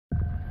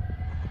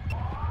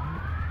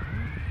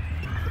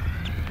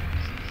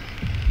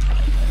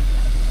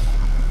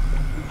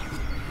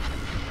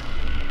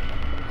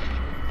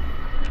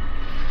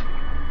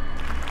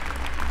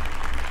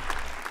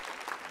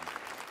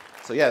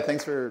So yeah,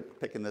 thanks for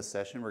picking this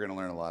session. We're going to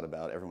learn a lot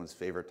about everyone's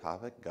favorite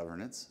topic,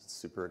 governance. It's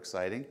super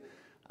exciting.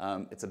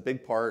 It's a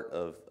big part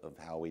of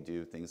how we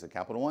do things at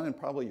Capital One, and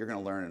probably you're going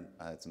to learn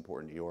it's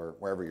important to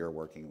wherever you're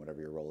working,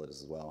 whatever your role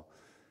is as well.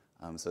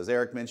 So as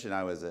Eric mentioned,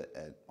 I was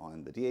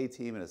on the DA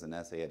team and as an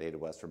SA at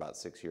AWS for about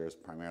 6 years,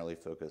 primarily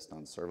focused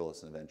on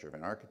serverless and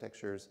event-driven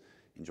architectures,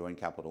 and joined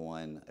Capital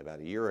One about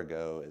a year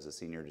ago as a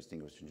senior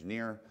distinguished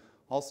engineer,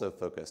 also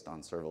focused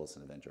on serverless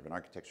and event-driven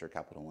architecture.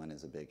 Capital One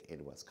is a big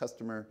AWS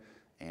customer,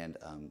 and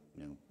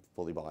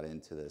fully bought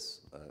into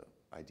this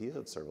idea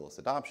of serverless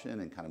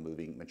adoption and kind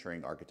of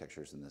maturing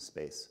architectures in this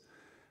space.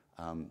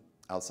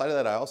 Outside of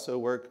that, I also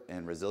work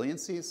in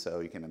resiliency,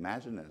 so you can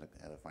imagine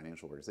at a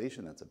financial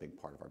organization, that's a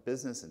big part of our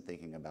business, and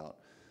thinking about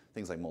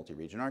things like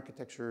multi-region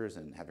architectures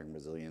and having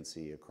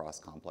resiliency across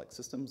complex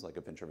systems like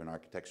event-driven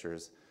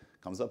architectures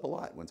comes up a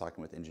lot when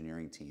talking with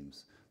engineering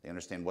teams. They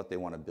understand what they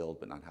want to build,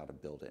 but not how to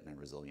build it in a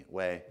resilient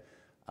way.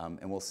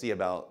 And we'll see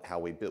about how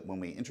when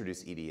we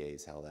introduce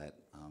EDAs, how that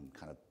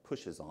kind of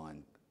pushes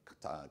on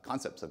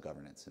concepts of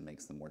governance and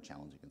makes them more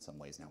challenging in some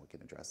ways. Now we can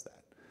address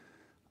that.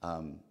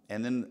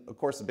 And then, of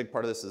course, a big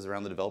part of this is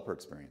around the developer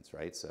experience,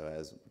 right? So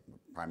as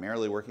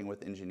primarily working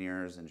with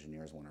engineers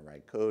want to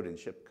write code and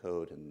ship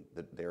code, and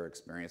their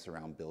experience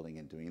around building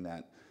and doing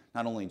that,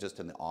 not only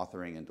just in the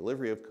authoring and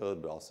delivery of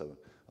code, but also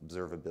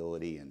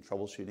observability and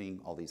troubleshooting.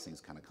 All these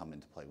things kind of come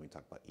into play when we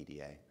talk about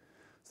EDA.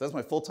 So that's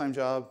my full-time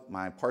job.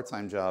 My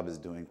part-time job is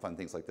doing fun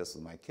things like this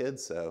with my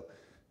kids. So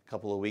a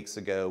couple of weeks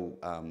ago,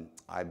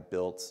 I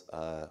built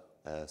a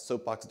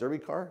soapbox derby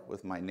car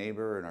with my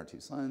neighbor and our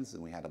 2 sons,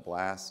 and we had a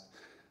blast.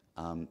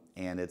 And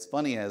it's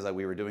funny, as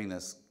we were doing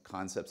this,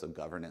 concepts of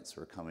governance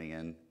were coming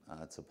in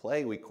to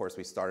play. Of course,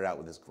 we started out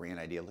with this grand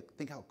idea. Look,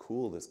 think how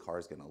cool this car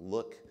is going to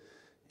look,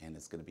 and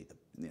it's going to be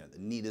the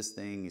neatest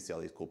thing. You see all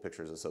these cool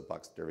pictures of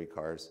soapbox derby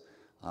cars.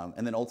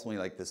 And then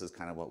ultimately, this is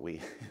kind of what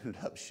we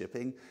ended up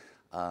shipping,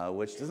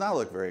 which does not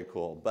look very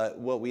cool. But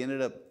what we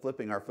ended up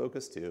flipping our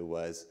focus to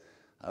was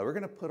we're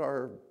going to put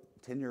our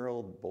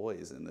 10-year-old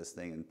boys in this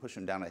thing and push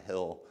them down a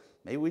hill.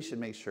 Maybe we should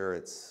make sure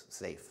it's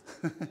safe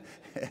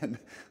and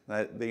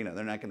that they're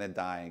not going to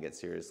die and get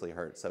seriously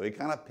hurt. So we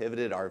kind of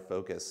pivoted our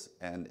focus,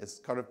 and it's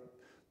kind of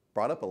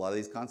brought up a lot of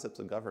these concepts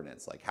of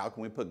governance, like how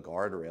can we put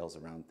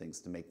guardrails around things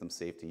to make them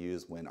safe to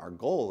use when our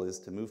goal is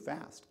to move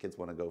fast. Kids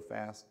want to go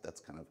fast.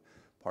 That's kind of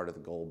part of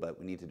the goal, but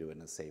we need to do it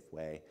in a safe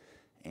way.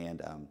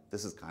 And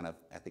this is kind of,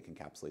 I think,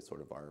 encapsulates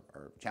sort of our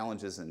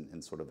challenges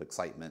and sort of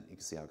excitement. You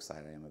can see how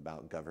excited I am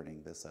about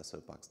governing this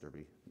soapbox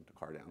derby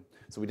car down.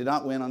 So we did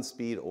not win on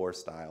speed or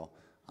style,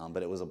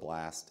 but it was a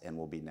blast, and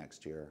we'll be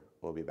next year.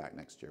 We'll be back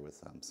next year with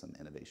some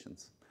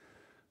innovations.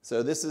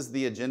 So this is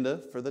the agenda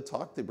for the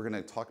talk. We're going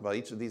to talk about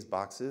each of these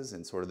boxes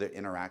and sort of their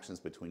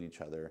interactions between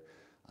each other.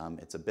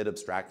 It's a bit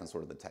abstract on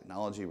sort of the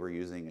technology we're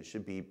using. It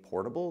should be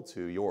portable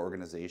to your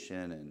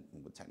organization and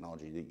the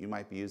technology that you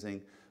might be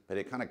using, but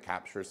it kind of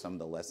captures some of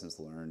the lessons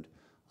learned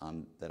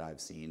that I've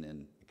seen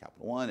in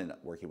Capital One and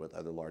working with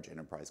other large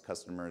enterprise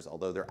customers,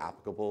 although they're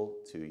applicable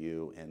to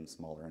you in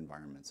smaller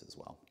environments as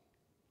well.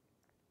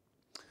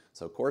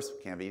 So of course,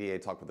 we can have EDA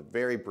talk with a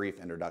very brief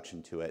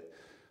introduction to it.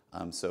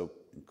 So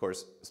of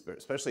course,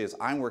 especially as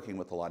I'm working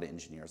with a lot of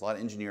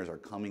engineers are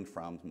coming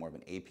from more of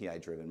an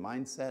API-driven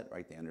mindset,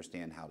 right? They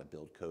understand how to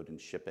build code and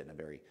ship it in a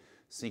very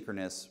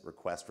synchronous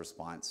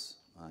request-response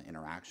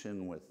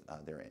interaction with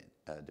their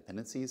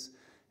dependencies.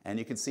 And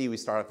you can see we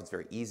start off, it's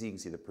very easy. You can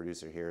see the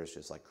producer here is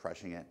just like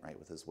crushing it, right,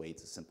 with his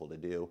weights. It's simple to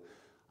do.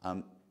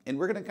 And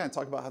we're going to kind of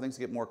talk about how things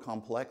get more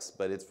complex,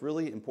 but it's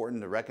really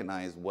important to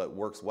recognize what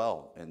works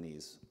well in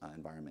these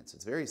environments.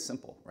 It's very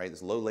simple, right?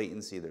 There's low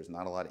latency. There's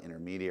not a lot of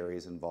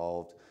intermediaries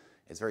involved.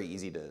 It's very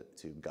easy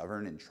to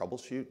govern and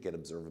troubleshoot, get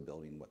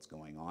observability in what's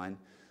going on.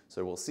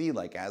 So we'll see,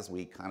 like, as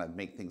we kind of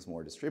make things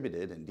more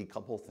distributed and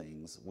decouple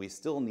things, we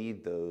still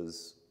need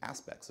those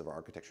aspects of our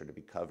architecture to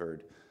be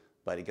covered,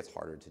 but it gets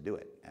harder to do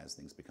it as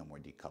things become more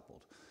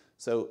decoupled.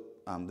 So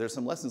there's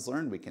some lessons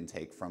learned we can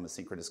take from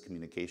asynchronous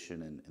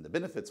communication and the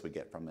benefits we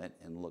get from it,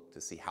 and look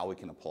to see how we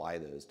can apply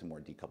those to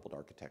more decoupled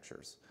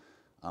architectures.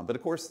 But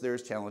of course,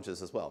 there's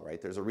challenges as well, right?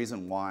 There's a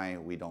reason why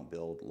we don't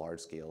build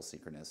large-scale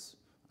synchronous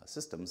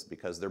systems,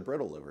 because they're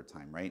brittle over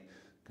time, right?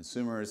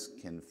 Consumers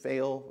can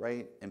fail,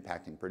 right?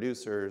 Impacting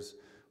producers.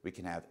 We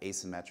can have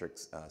asymmetric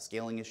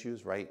scaling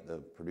issues, right? The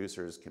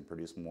producers can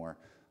produce more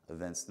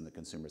events than the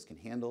consumers can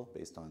handle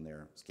based on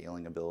their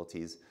scaling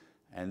abilities.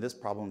 And this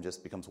problem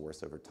just becomes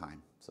worse over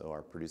time. So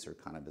our producer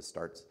kind of just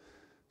starts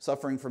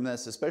suffering from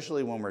this,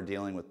 especially when we're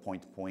dealing with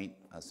point-to-point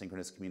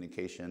synchronous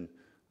communication.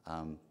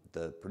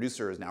 The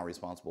producer is now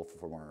responsible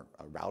for more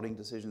routing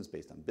decisions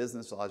based on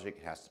business logic.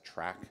 It has to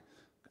track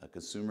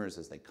consumers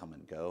as they come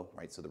and go,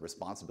 right? So the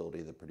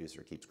responsibility of the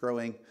producer keeps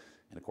growing.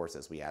 And of course,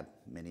 as we add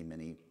many,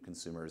 many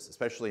consumers,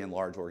 especially in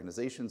large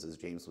organizations, as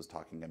James was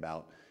talking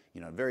about,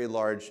 very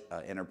large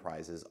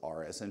enterprises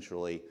are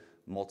essentially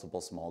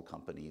multiple small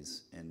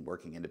companies and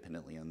working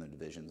independently on the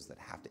divisions that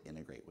have to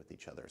integrate with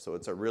each other. So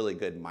it's a really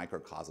good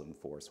microcosm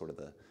for sort of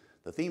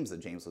the themes that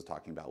James was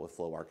talking about with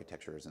flow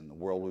architectures and the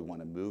world we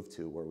want to move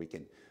to, where we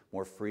can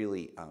more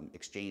freely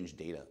exchange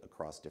data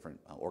across different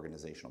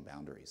organizational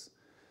boundaries.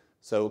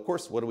 So of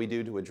course, what do we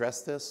do to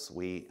address this?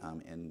 We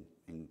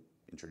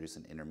introduce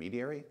an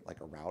intermediary,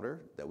 like a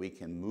router, that we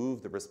can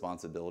move the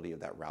responsibility of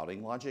that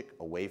routing logic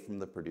away from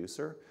the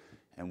producer,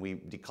 and we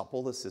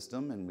decouple the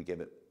system and we give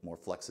it more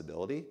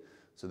flexibility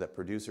so that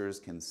producers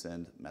can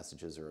send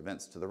messages or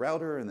events to the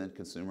router, and then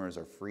consumers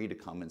are free to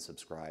come and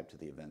subscribe to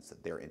the events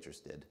that they're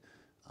interested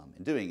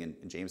in doing. And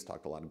James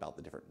talked a lot about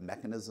the different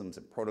mechanisms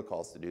and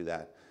protocols to do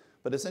that.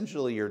 But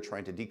essentially, you're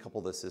trying to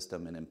decouple the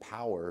system and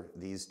empower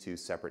these two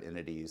separate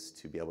entities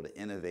to be able to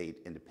innovate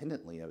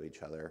independently of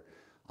each other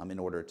in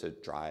order to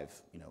drive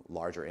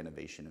larger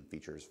innovation and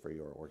features for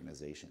your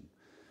organization.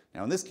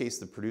 Now, in this case,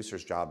 the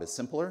producer's job is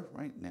simpler,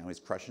 right? Now he's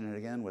crushing it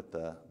again with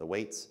the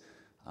weights.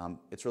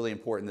 It's really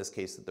important in this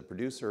case that the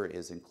producer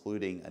is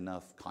including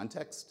enough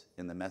context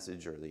in the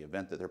message or the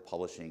event that they're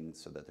publishing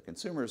so that the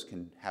consumers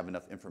can have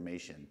enough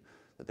information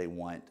that they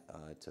want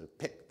to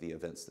pick the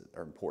events that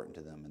are important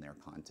to them in their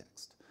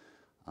context.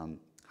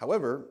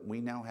 However,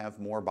 we now have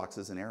more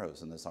boxes and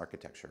arrows in this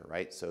architecture,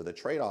 right? So the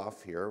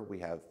trade-off here, we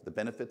have the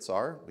benefits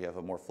are, we have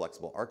a more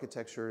flexible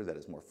architecture that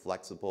is more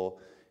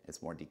flexible,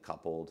 it's more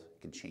decoupled,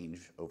 it can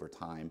change over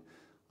time.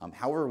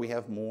 However, we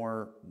have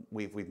more,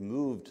 we've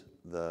moved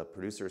the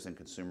producers and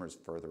consumers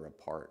further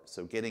apart.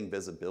 So getting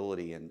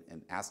visibility and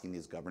asking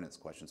these governance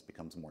questions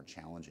becomes more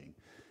challenging.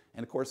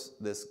 And of course,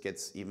 this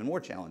gets even more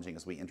challenging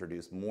as we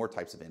introduce more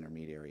types of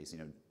intermediaries.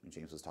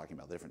 James was talking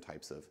about the different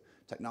types of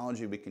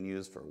technology we can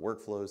use for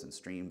workflows and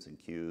streams and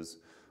queues.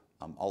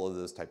 All of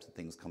those types of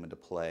things come into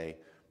play.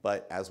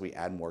 But as we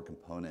add more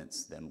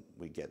components, then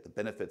we get the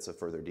benefits of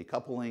further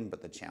decoupling,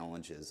 but the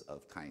challenges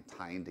of kind of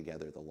tying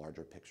together the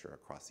larger picture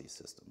across these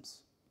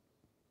systems.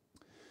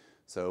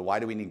 So why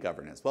do we need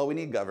governance? Well, we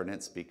need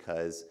governance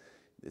because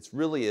it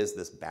really is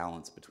this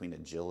balance between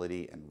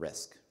agility and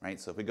risk, right?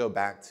 So if we go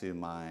back to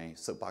my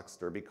soapbox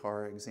derby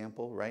car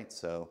example, right?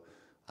 So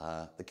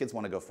the kids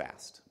want to go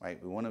fast,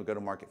 right? We want to go to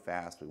market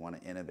fast. We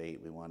want to innovate.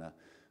 We want to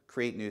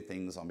create new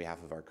things on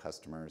behalf of our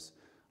customers.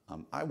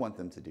 I want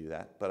them to do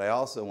that, but I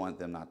also want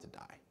them not to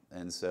die.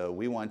 And so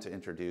we want to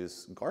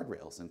introduce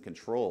guardrails and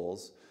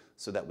controls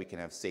so that we can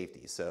have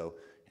safety. So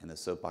in the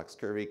soapbox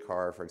derby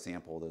car, for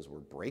example, those were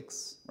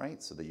brakes,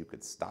 right? So that you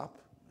could stop.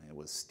 It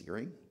was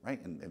steering,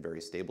 right, and very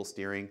stable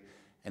steering.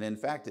 And in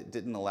fact, it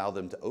didn't allow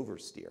them to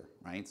oversteer,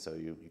 right? So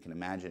you can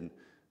imagine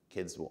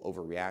kids will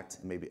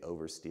overreact and maybe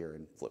oversteer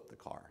and flip the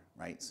car,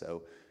 right?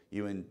 So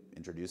you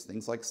introduce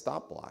things like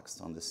stop blocks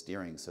on the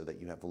steering so that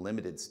you have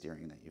limited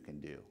steering that you can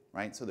do,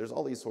 right? So there's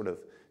all these sort of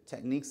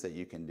techniques that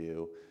you can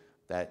do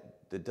that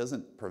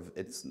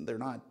they're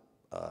not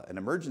an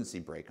emergency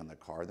brake on the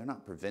car. They're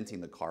not preventing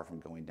the car from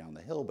going down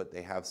the hill, but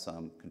they have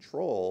some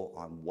control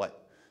on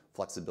what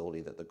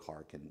flexibility that the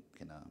car can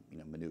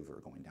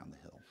maneuver going down the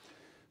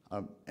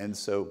hill. And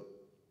so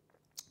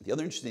the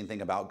other interesting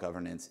thing about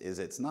governance is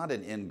it's not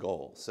an end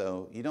goal.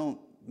 So you don't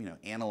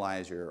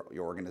analyze your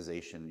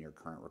organization and your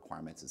current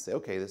requirements and say,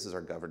 okay, this is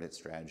our governance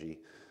strategy.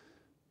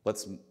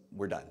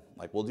 We're done.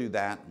 Like, we'll do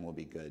that and we'll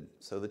be good.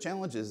 So the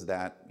challenge is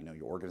that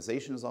your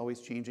organization is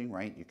always changing,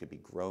 right? You could be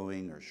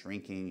growing or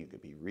shrinking. You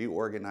could be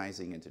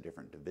reorganizing into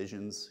different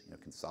divisions,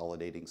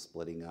 consolidating,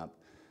 splitting up.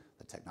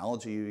 The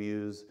technology you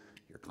use,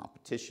 your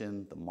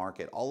competition, the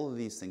market, all of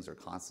these things are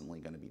constantly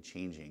going to be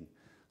changing.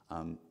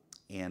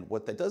 And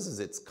what that does is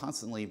it's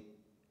constantly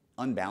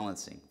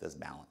unbalancing this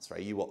balance,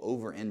 right? You will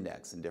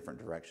over-index in different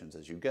directions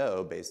as you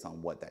go based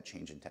on what that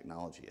change in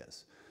technology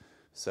is.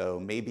 So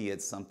maybe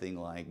it's something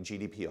like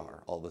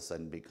GDPR all of a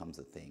sudden becomes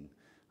a thing,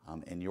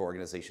 and your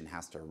organization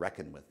has to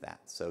reckon with that.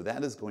 So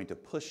that is going to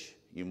push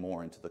you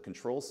more into the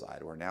control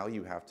side, where now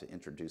you have to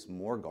introduce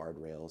more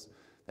guardrails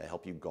that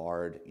help you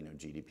guard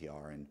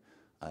GDPR and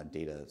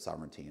data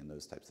sovereignty and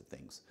those types of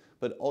things.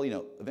 But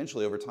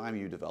eventually over time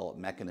you develop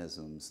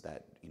mechanisms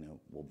that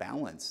will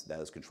balance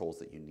those controls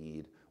that you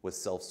need with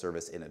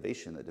self-service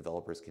innovation that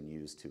developers can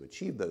use to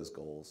achieve those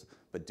goals,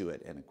 but do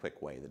it in a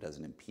quick way that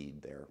doesn't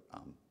impede their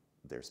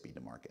speed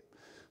to market.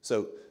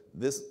 So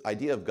this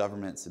idea of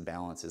governance and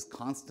balance is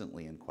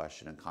constantly in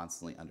question and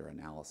constantly under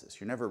analysis.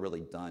 You're never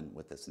really done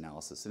with this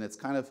analysis, and it's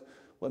kind of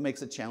what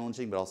makes it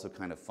challenging but also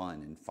kind of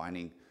fun in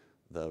finding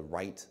the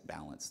right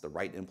balance, the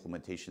right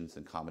implementations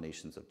and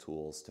combinations of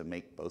tools to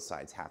make both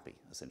sides happy.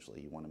 Essentially,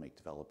 you want to make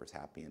developers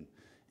happy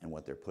in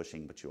what they're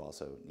pushing, but you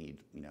also need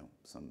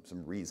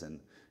some reason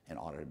and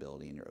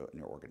auditability in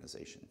your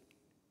organization.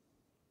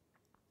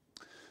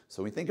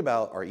 So when we think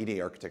about our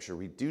EDA architecture,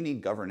 we do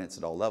need governance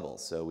at all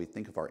levels. So we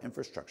think of our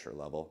infrastructure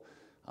level.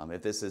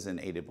 If this is in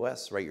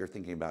AWS, right, you're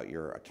thinking about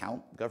your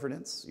account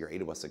governance, your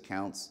AWS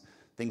accounts,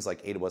 things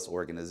like AWS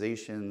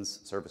organizations,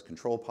 service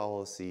control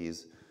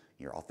policies,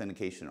 your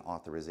authentication and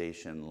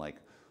authorization, like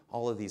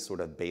all of these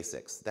sort of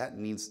basics. That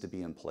needs to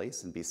be in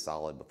place and be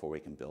solid before we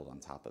can build on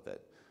top of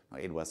it.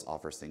 AWS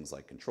offers things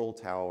like Control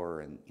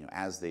Tower, and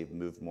as they've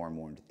moved more and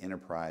more into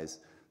enterprise,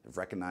 they've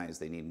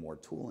recognized they need more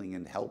tooling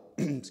and help,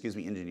 excuse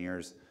me,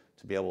 engineers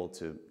to be able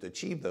to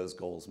achieve those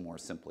goals more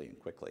simply and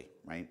quickly,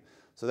 right?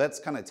 So that's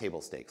kind of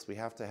table stakes. We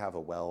have to have a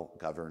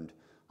well-governed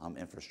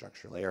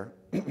infrastructure layer,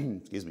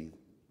 excuse me.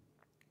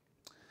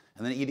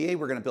 And then EDA,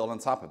 we're going to build on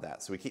top of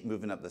that. So we keep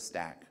moving up the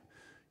stack.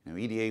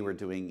 EDA, we're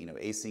doing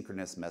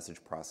asynchronous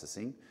message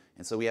processing.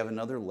 And so we have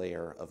another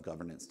layer of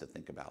governance to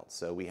think about.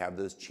 So we have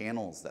those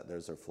channels that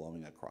those are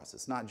flowing across.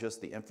 It's not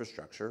just the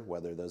infrastructure,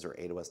 whether those are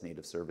AWS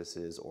native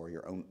services or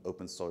your own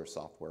open source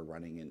software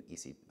running in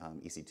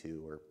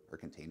EC2 or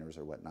containers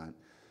or whatnot.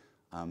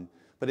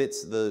 But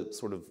it's the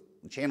sort of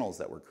channels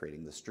that we're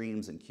creating, the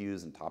streams and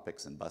queues and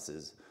topics and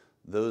buses.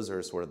 Those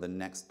are sort of the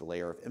next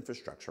layer of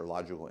infrastructure,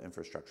 logical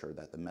infrastructure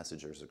that the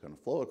messages are going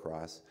to flow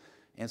across.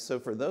 And so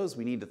for those,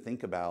 we need to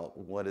think about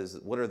what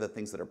are the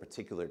things that are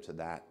particular to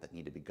that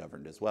need to be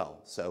governed as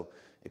well. So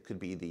it could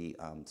be the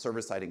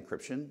server-side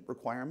encryption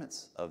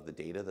requirements of the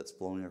data that's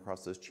flowing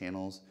across those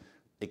channels.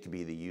 It could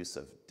be the use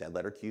of dead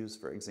letter queues,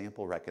 for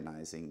example,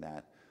 recognizing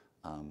that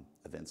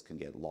events can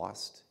get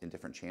lost in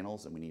different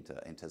channels, and we need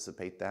to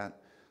anticipate that.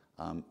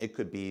 It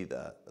could be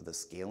the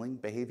scaling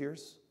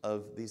behaviors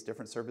of these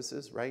different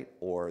services, right?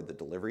 Or the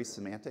delivery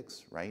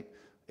semantics, right?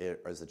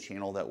 Is the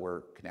channel that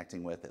we're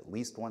connecting with at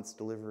least once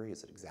delivery?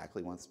 Is it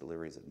exactly once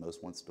delivery? Is it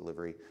most once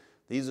delivery?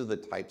 These are the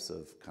types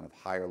of kind of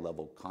higher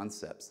level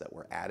concepts that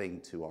we're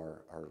adding to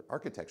our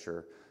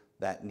architecture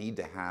that need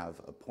to have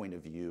a point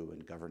of view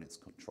and governance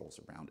controls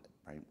around it,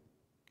 right?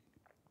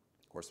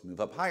 Of course,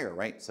 move up higher,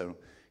 right? So,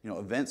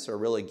 events are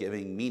really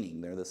giving meaning.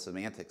 They're the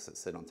semantics that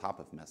sit on top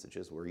of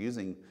messages. We're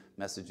using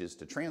messages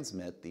to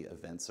transmit the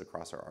events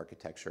across our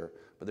architecture,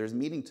 but there's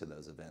meaning to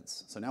those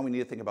events. So now we need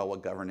to think about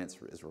what governance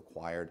is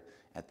required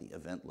at the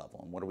event level,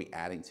 and what are we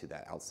adding to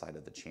that outside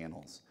of the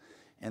channels.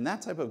 And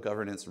that type of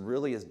governance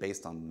really is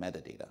based on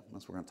metadata.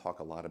 That's what we're going to talk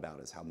a lot about,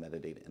 is how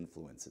metadata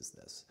influences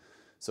this.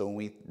 So when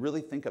we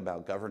really think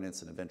about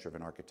governance and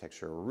event-driven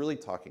architecture, we're really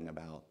talking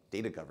about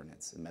data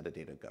governance and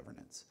metadata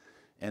governance.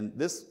 And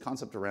this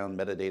concept around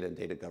metadata and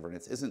data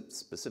governance isn't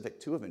specific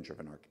to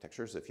event-driven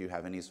architectures. If you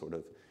have any sort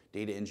of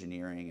data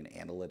engineering and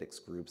analytics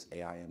groups,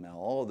 AI, ML,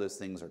 all of those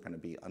things are going to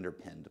be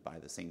underpinned by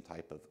the same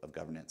type of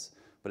governance.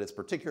 But it's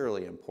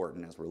particularly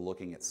important as we're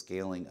looking at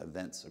scaling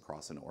events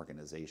across an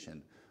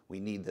organization. We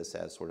need this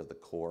as sort of the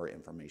core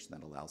information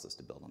that allows us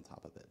to build on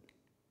top of it.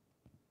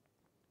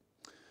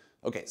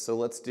 Okay, so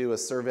let's do a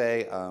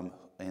survey.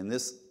 In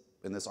this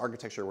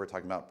architecture, we're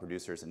talking about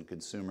producers and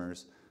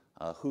consumers.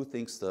 Who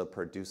thinks the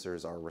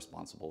producers are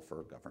responsible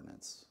for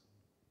governance?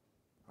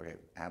 Okay,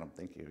 Adam,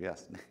 thank you,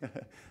 yes.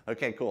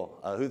 Okay, cool.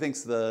 Who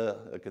thinks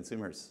the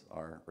consumers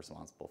are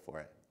responsible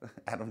for it?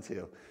 Adam,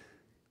 too.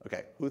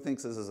 Okay, who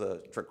thinks this is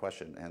a trick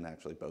question and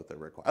actually both are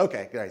required?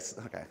 Okay, guys,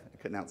 okay, I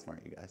couldn't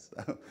outsmart you guys.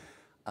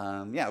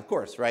 Yeah, of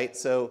course, right?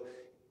 So,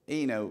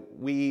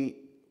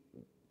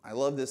 I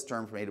love this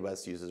term from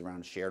AWS uses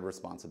around shared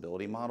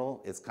responsibility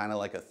model. It's kind of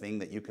like a thing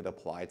that you could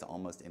apply to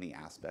almost any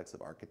aspects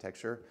of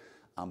architecture.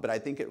 But I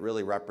think it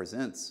really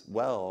represents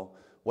well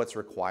what's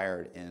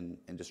required in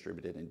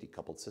distributed and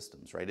decoupled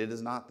systems, right? It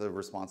is not the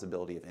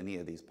responsibility of any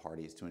of these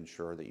parties to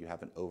ensure that you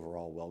have an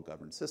overall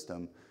well-governed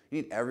system.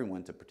 You need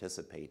everyone to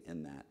participate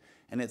in that.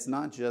 And it's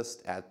not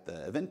just at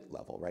the event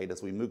level, right?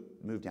 As we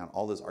move down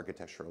all those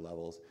architectural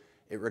levels,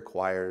 it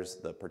requires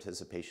the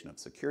participation of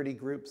security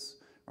groups,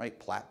 right?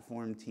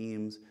 Platform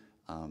teams,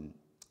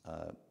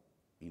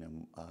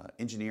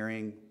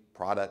 engineering,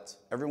 product.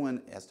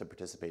 Everyone has to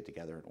participate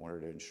together in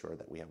order to ensure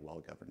that we have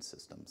well-governed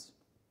systems.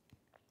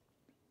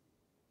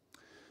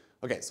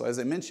 Okay, so as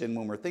I mentioned,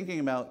 when we're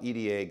thinking about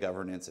EDA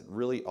governance, it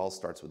really all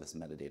starts with this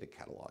metadata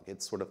catalog.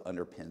 It sort of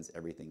underpins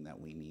everything that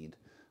we need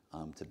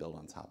to build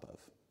on top of.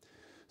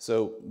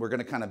 So we're going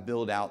to kind of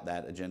build out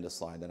that agenda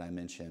slide that I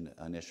mentioned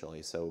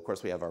initially. So of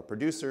course we have our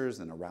producers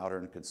and a router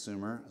and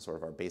consumer, sort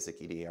of our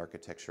basic EDA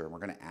architecture, and we're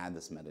going to add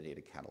this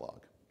metadata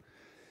catalog.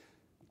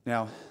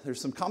 Now, there's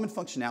some common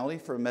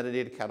functionality for a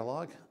metadata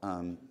catalog.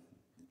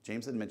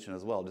 James had mentioned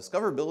as well,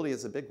 discoverability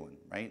is a big one,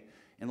 right?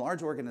 In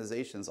large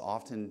organizations,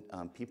 often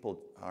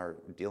people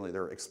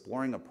they're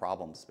exploring a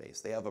problem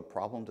space. They have a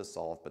problem to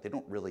solve, but they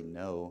don't really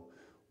know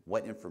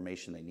what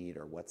information they need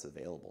or what's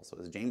available. So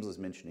as James was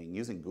mentioning,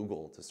 using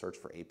Google to search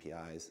for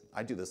APIs,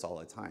 I do this all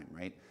the time,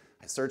 right?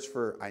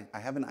 I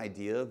have an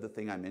idea of the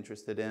thing I'm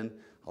interested in.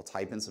 I'll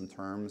type in some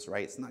terms,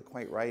 right? It's not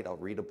quite right. I'll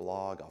read a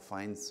blog. I'll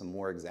find some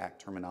more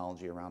exact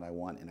terminology around I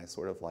want, and I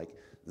sort of like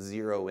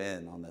zero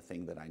in on the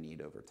thing that I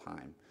need over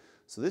time.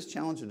 So this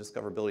challenge of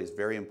discoverability is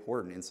very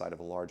important inside of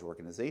a large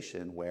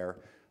organization where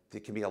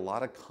there can be a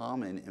lot of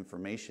common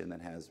information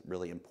that has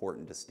really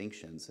important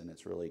distinctions, and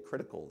it's really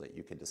critical that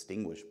you can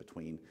distinguish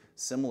between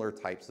similar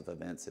types of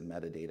events and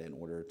metadata in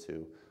order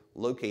to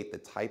locate the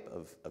type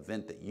of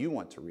event that you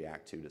want to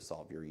react to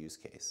solve your use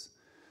case.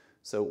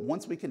 So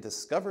once we can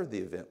discover the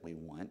event we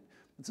want,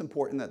 it's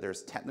important that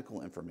there's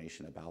technical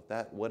information about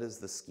that. What is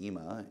the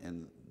schema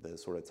and the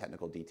sort of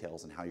technical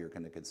details and how you're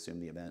going to consume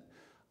the event?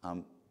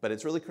 But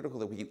it's really critical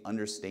that we can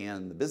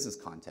understand the business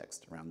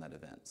context around that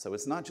event. So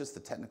it's not just the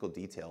technical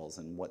details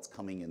and what's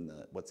coming in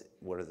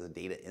what are the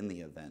data in the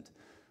event,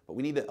 but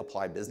we need to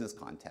apply business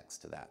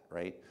context to that,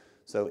 right?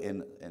 So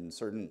in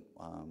certain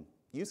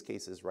use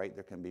cases, right,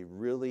 there can be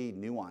really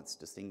nuanced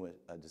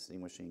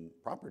distinguishing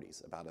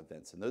properties about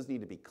events, and those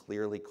need to be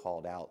clearly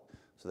called out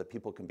so that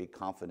people can be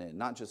confident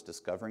not just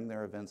discovering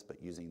their events,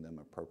 but using them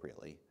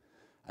appropriately.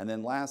 And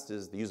then last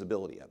is the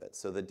usability of it.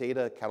 So the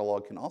data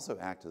catalog can also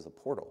act as a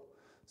portal.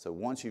 So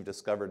once you've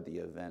discovered the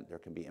event, there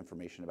can be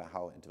information about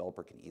how a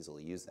developer can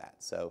easily use that.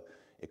 So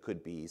it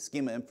could be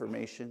schema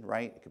information,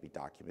 right? It could be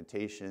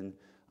documentation.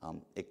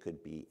 It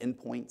could be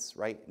endpoints,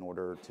 right, in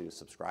order to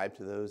subscribe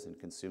to those and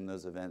consume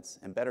those events.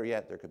 And better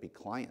yet, there could be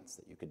clients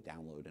that you could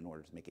download in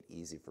order to make it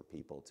easy for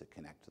people to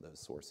connect to those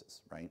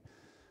sources, right?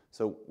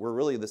 So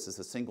this is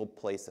a single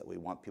place that we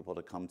want people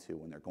to come to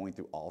when they're going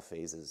through all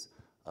phases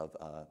of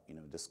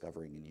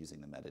discovering and using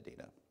the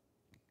metadata.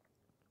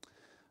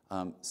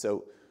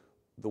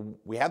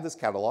 We have this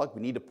catalog.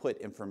 We need to put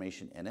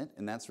information in it,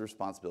 and that's the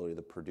responsibility of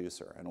the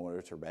producer in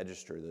order to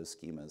register those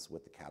schemas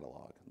with the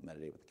catalog,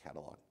 metadata with the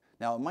catalog.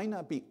 Now, it might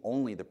not be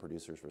only the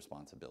producer's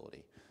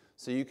responsibility.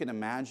 So you can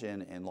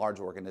imagine in large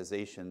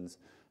organizations,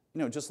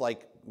 just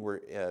like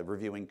we're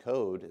reviewing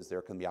code,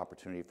 there can be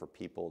opportunity for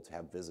people to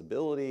have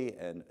visibility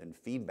and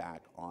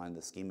feedback on the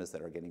schemas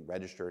that are getting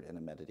registered in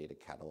a metadata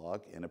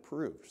catalog and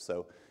approved.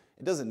 So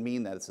it doesn't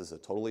mean that this is a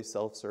totally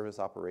self-service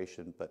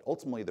operation, but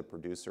ultimately the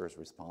producer is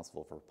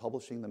responsible for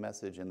publishing the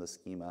message in the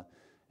schema,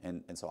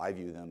 and so I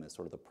view them as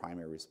sort of the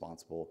primary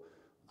responsible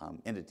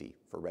entity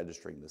for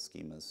registering the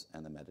schemas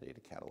and the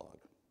metadata catalog.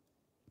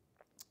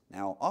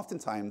 Now,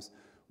 oftentimes,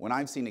 when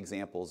I've seen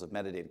examples of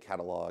metadata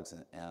catalogs,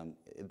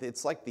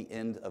 it's like the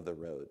end of the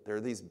road. There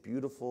are these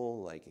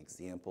beautiful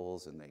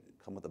examples, and they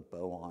come with a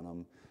bow on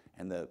them,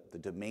 and the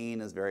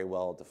domain is very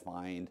well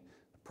defined.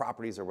 The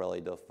properties are well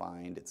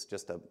defined. It's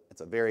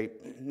a very,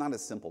 not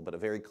as simple, but a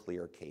very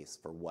clear case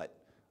for what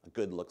a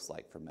good looks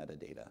like for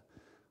metadata.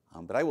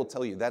 But I will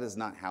tell you, that is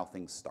not how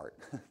things start.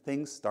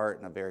 Things start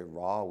in a very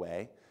raw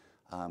way.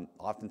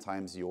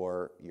 Oftentimes,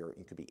 you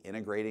could be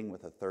integrating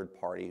with a third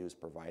party who's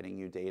providing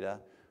you data,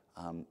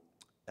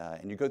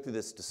 and you go through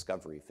this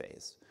discovery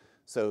phase.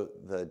 So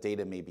the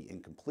data may be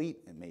incomplete,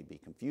 it may be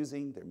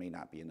confusing, there may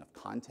not be enough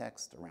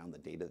context around the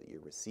data that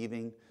you're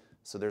receiving.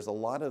 So there's a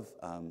lot of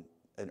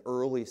an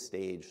early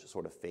stage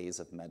sort of phase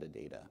of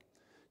metadata.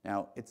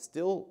 Now, it's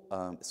still,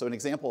 so an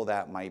example of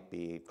that might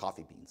be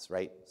coffee beans,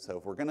 right?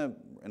 So if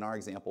in our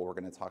example, we're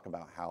gonna talk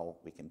about how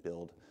we can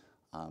build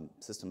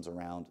systems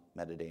around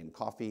metadata and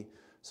coffee.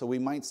 So we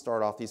might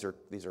start off, these are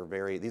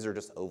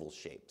just oval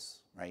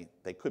shapes, right?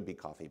 They could be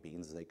coffee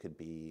beans, they could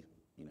be,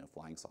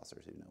 flying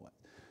saucers, who know what.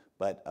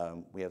 But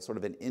we have sort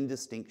of an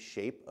indistinct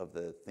shape of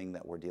the thing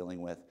that we're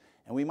dealing with.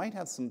 And we might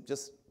have some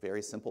just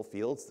very simple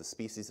fields, the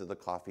species of the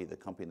coffee, the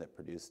company that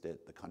produced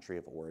it, the country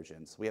of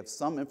origin. So we have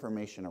some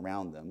information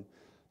around them.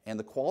 And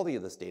the quality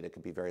of this data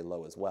could be very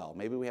low as well.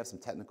 Maybe we have some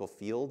technical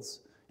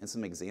fields and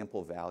some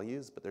example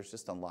values, but there's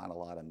just a lot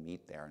of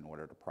meat there in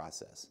order to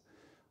process.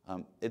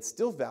 It's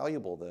still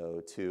valuable,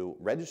 though, to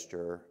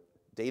register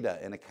data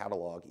in a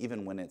catalog,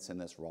 even when it's in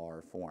this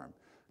raw form.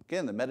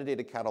 Again, the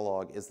metadata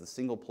catalog is the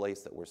single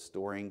place that we're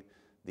storing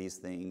these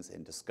things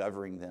and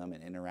discovering them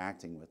and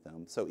interacting with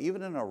them. So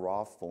even in a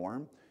raw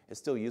form, it's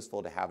still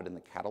useful to have it in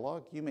the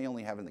catalog. You may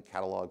only have it in the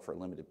catalog for a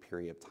limited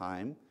period of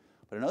time,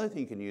 but another thing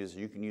you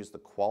can use the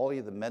quality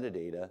of the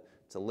metadata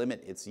to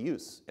limit its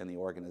use in the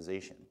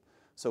organization.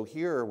 So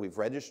here we've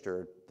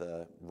registered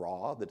the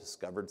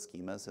discovered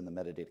schemas in the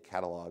metadata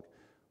catalog,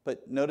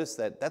 but notice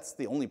that that's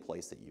the only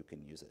place that you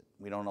can use it.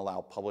 We don't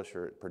allow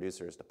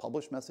producers to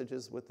publish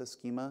messages with the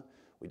schema.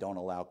 We don't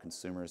allow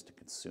consumers to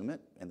consume it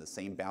in the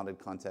same bounded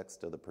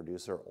context of the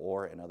producer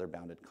or in other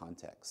bounded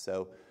contexts.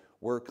 So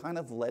we're kind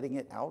of letting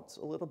it out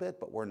a little bit,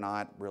 but we're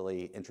not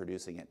really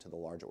introducing it to the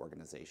larger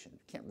organization. You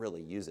can't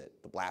really use it.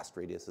 The blast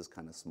radius is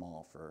kind of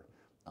small for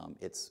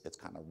its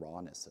kind of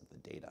rawness of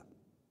the data.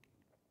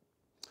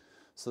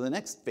 So the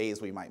next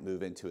phase we might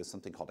move into is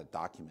something called a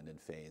documented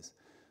phase.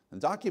 The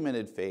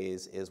documented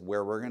phase is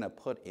where we're going to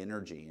put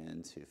energy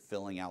into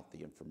filling out the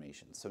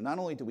information. So not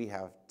only do we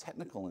have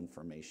technical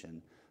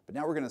information, but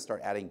now we're going to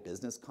start adding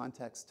business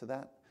context to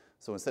that.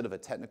 So instead of a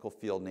technical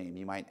field name,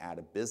 you might add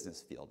a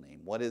business field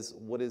name. What is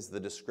the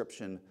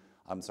description,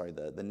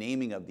 the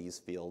naming of these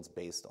fields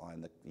based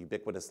on the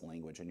ubiquitous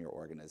language in your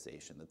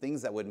organization, the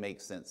things that would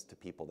make sense to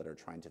people that are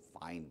trying to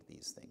find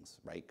these things,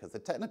 right? Because the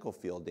technical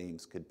field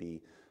names could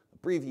be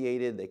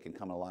abbreviated, they can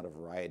come in a lot of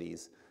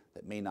varieties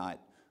that may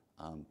not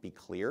be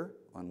clear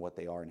on what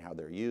they are and how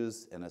they're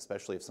used, and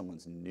especially if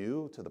someone's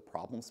new to the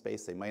problem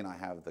space, they might not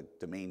have the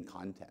domain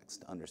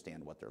context to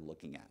understand what they're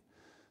looking at.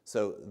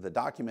 So the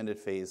documented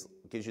phase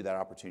gives you that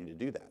opportunity to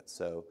do that.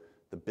 So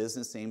the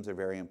business names are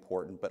very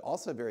important, but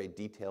also very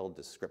detailed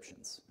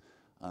descriptions.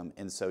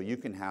 And so you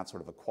can have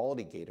sort of a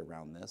quality gate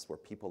around this where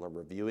people are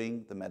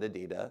reviewing the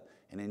metadata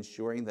and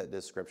ensuring that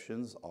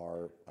descriptions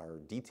are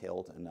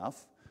detailed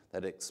enough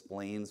that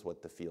explains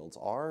what the fields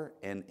are,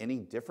 and any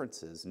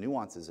differences,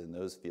 nuances in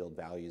those field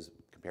values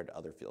can compared to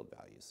other field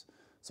values.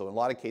 So in a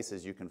lot of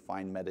cases, you can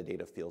find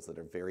metadata fields that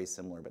are very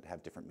similar but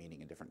have different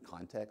meaning in different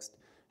context.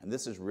 And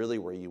this is really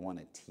where you want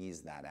to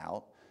tease that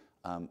out.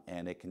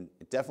 And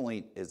it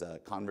definitely is a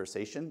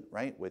conversation,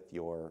 right, with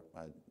your,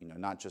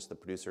 not just the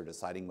producer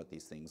deciding what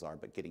these things are,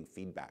 but getting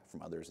feedback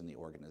from others in the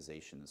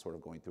organization and sort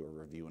of going through a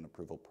review and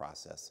approval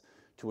process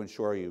to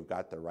ensure you've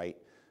got the right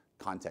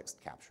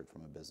context captured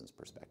from a business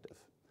perspective.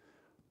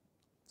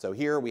 So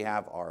here we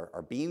have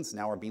our beans.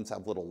 Now our beans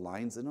have little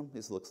lines in them.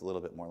 This looks a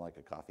little bit more like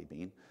a coffee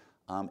bean.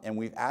 And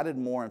we've added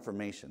more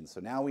information.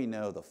 So now we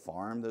know the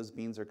farm those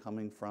beans are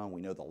coming from.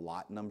 We know the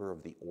lot number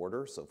of the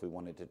order. So if we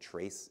wanted to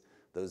trace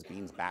those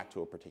beans back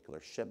to a particular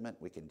shipment,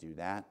 we can do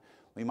that.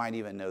 We might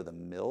even know the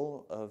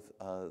mill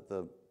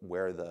of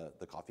where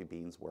the coffee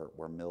beans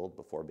were milled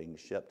before being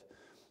shipped.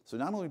 So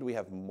not only do we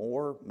have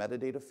more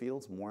metadata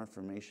fields, more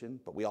information,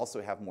 but we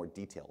also have more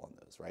detail on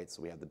those, right?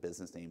 So we have the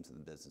business names and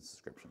the business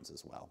descriptions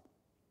as well.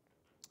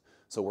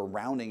 So we're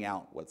rounding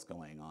out what's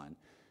going on.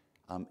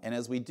 And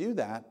as we do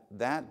that,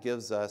 that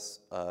gives us,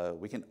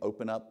 we can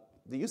open up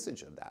the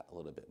usage of that a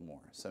little bit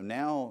more. So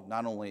now,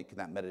 not only can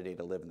that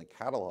metadata live in the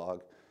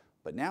catalog,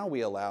 but now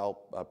we allow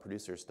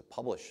producers to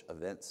publish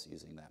events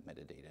using that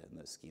metadata in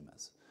those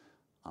schemas.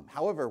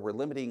 However, we're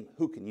limiting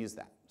who can use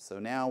that. So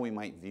now we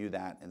might view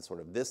that in sort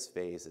of this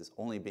phase as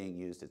only being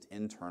used as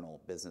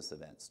internal business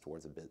events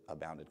towards a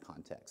bounded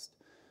context.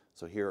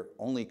 So here,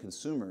 only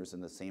consumers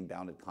in the same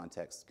bounded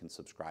context can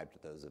subscribe to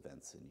those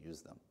events and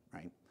use them,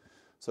 right?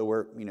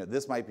 So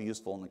this might be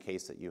useful in the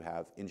case that you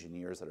have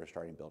engineers that are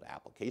starting to build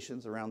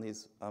applications around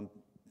these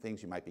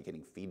things. You might be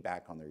getting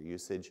feedback on their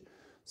usage.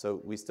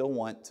 So we still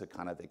want to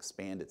kind of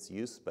expand its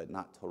use, but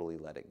not totally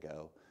let it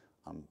go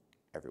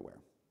everywhere.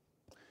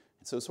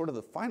 And so sort of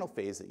the final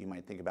phase that you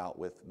might think about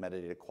with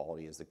metadata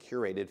quality is the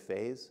curated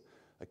phase.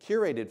 A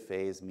curated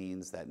phase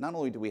means that not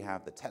only do we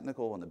have the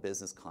technical and the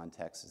business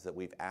context, is that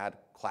we've added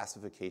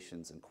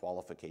classifications and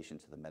qualification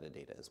to the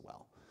metadata as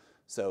well.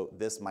 So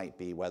this might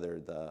be whether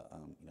the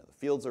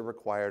fields are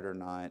required or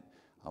not,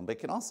 but it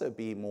can also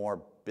be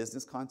more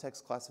business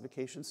context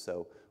classifications.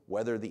 So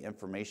whether the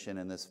information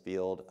in this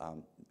field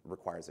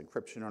requires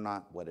encryption or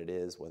not, what it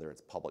is, whether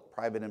it's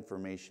public-private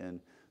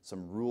information,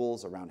 some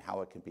rules around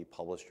how it can be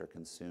published or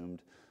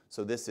consumed.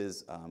 So this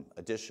is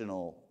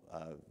additional,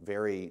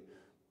 very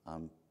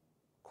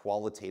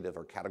qualitative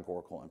or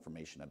categorical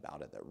information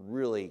about it that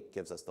really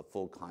gives us the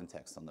full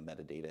context on the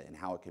metadata and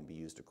how it can be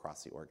used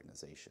across the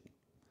organization.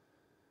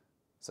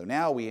 So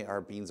now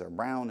our beans are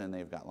brown and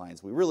they've got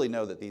lines. We really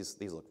know that these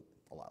look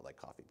a lot like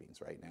coffee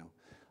beans right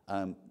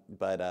now.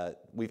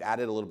 But we've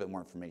added a little bit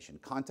more information.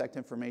 Contact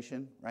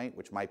information, right,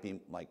 which might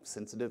be like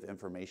sensitive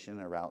information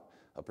about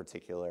a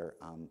particular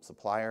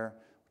supplier,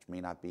 which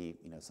may not be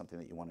something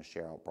that you want to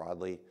share out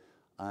broadly.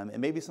 And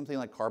maybe something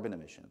like carbon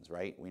emissions,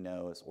 right? We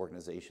know as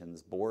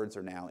organizations, boards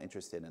are now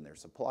interested in their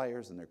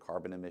suppliers and their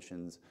carbon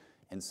emissions.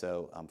 And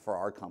so for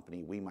our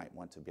company, we might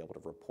want to be able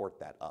to report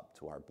that up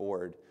to our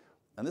board.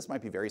 And this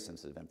might be very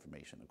sensitive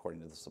information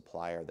according to the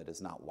supplier that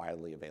is not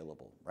widely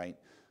available, right?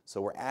 So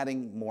we're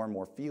adding more and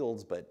more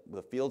fields, but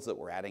the fields that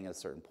we're adding at a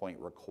certain point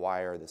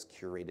require this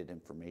curated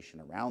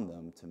information around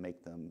them to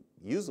make them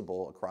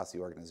usable across the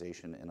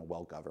organization in a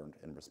well-governed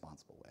and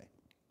responsible way.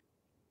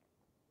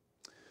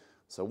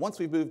 So once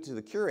we move to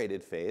the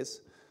curated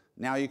phase,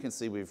 now you can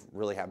see we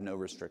really have no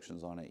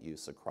restrictions on its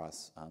use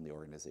across the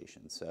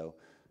organization. So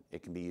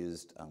it can be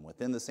used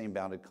within the same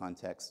bounded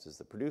context as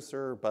the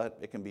producer, but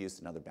it can be used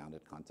in other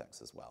bounded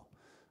contexts as well.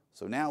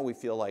 So now we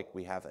feel like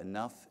we have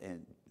enough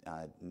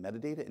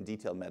metadata and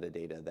detailed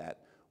metadata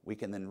that we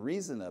can then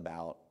reason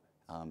about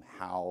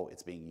how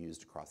it's being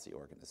used across the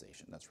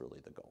organization. That's really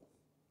the goal.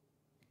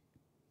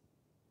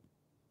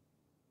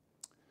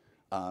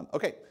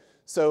 Okay,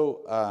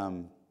 so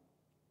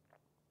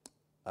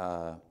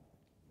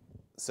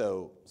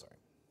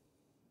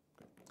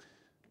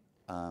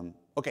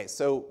okay,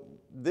 so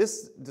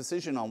this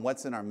decision on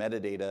what's in our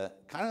metadata,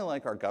 kind of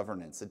like our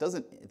governance, it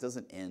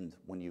doesn't end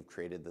when you've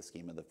created the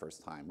schema the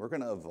first time. We're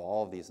going to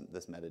evolve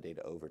this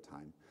metadata over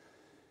time.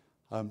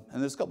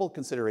 And there's a couple of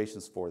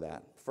considerations for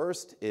that.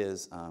 First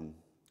is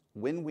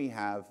when we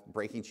have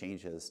breaking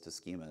changes to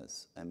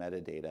schemas and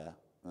metadata,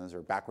 and those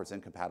are backwards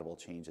incompatible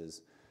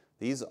changes,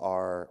 these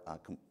are,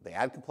 they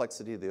add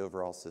complexity to the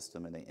overall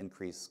system and they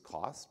increase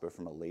cost, but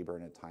from a labor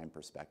and a time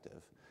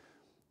perspective.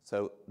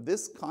 So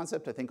this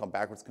concept, I think, on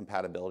backwards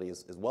compatibility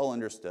is well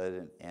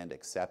understood and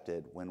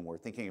accepted when we're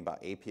thinking about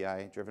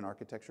API-driven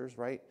architectures,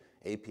 right?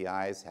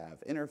 APIs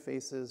have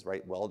interfaces,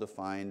 right?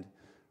 Well-defined,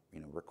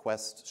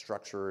 request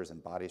structures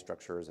and body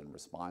structures and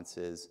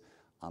responses.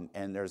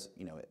 And there's,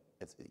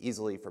 it's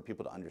easily for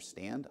people to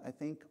understand, I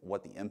think,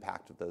 what the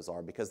impact of those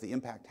are because the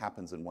impact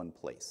happens in one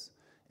place.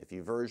 If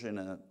you version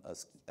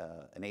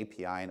an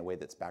API in a way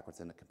that's backwards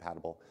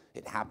incompatible,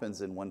 it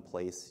happens in one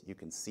place. You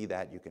can see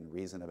that. You can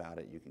reason about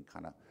it. You can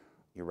kind of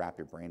wrap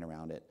your brain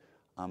around it.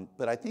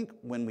 But I think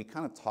when we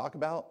kind of talk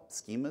about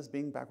schemas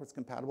being backwards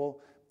compatible,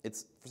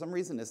 for some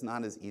reason, it's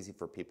not as easy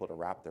for people to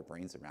wrap their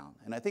brains around.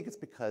 And I think it's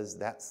because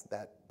that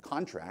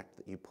contract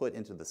that you put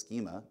into the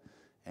schema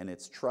and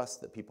it's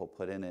trust that people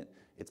put in it.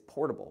 It's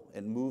portable.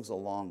 It moves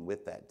along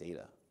with that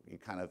data.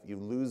 You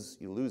lose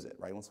it,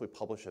 right? Once we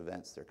publish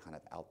events, they're kind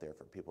of out there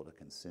for people to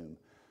consume.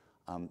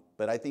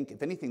 But I think,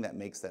 if anything, that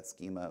makes that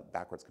schema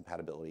backwards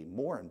compatibility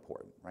more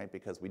important, right?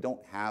 Because we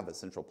don't have a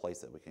central place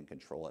that we can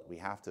control it. We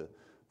have to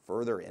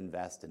further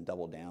invest and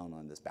double down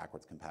on this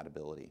backwards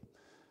compatibility.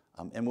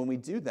 And when we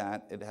do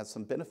that, it has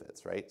some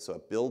benefits, right? So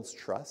it builds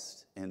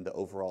trust in the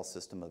overall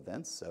system of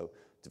events. So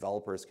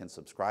developers can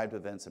subscribe to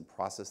events and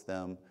process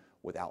them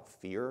without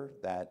fear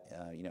that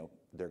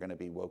they're going to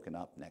be woken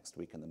up next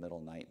week in the middle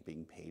of the night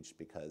being paged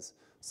because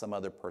some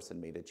other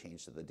person made a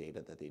change to the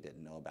data that they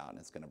didn't know about, and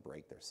it's going to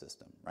break their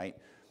system, right?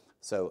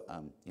 So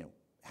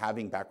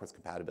having backwards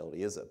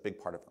compatibility is a big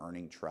part of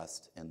earning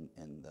trust in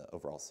the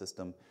overall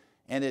system,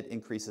 and it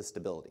increases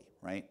stability,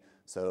 right?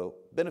 So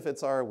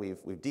benefits are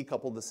we've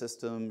decoupled the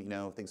system.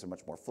 Things are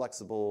much more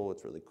flexible.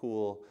 It's really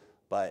cool.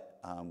 But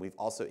we've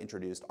also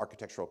introduced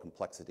architectural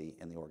complexity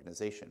in the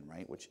organization,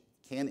 right, which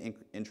can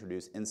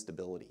introduce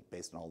instability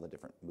based on all the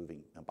different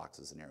moving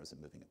boxes and arrows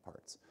and moving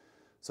parts.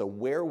 So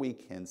where we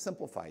can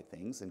simplify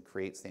things and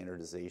create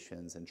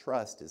standardizations and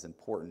trust is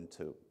important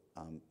to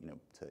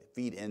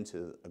feed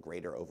into a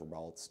greater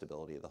overall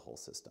stability of the whole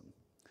system.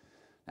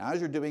 Now,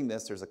 as you're doing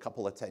this, there's a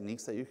couple of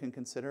techniques that you can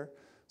consider.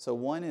 So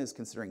one is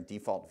considering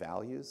default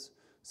values.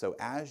 So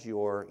as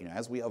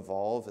we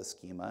evolve a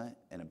schema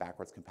in a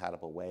backwards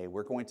compatible way,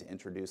 we're going to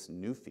introduce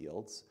new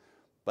fields,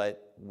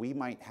 but we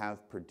might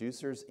have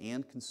producers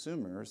and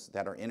consumers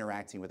that are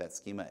interacting with that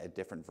schema at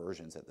different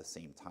versions at the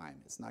same time.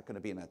 It's not going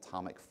to be an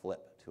atomic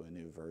flip to a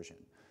new version.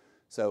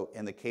 So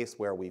in the case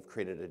where we've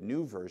created a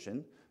new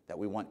version that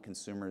we want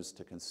consumers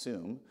to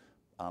consume,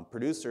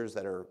 producers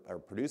that are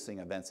producing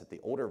events at the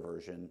older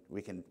version,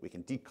 we can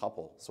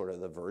decouple sort of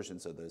the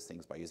versions of those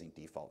things by using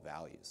default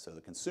values. So the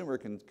consumer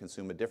can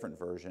consume a different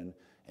version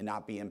and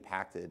not be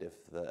impacted if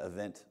the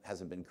event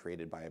hasn't been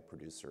created by a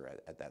producer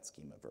at that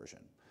schema version.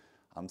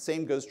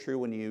 Same goes true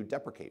when you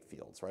deprecate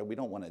fields, right? We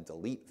don't want to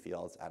delete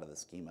fields out of the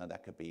schema.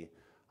 That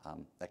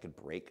could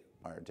break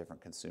our different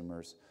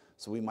consumers.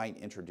 So we might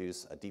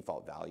introduce a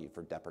default value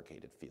for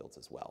deprecated fields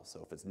as well.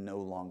 So if it's no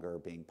longer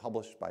being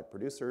published by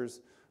producers,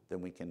 then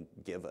we can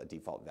give a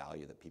default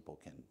value that people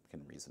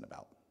can reason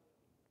about.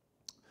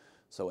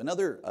 So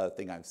another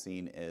thing I've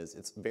seen is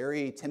it's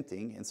very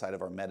tempting inside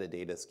of our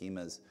metadata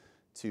schemas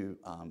to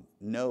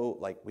know,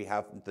 like we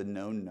have the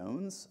known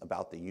knowns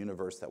about the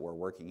universe that we're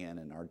working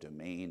in our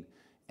domain,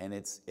 and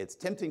it's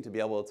tempting to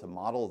be able to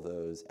model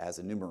those as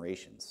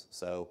enumerations.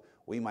 So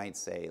we might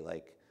say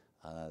like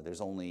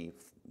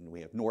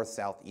we have north,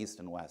 south, east,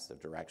 and west of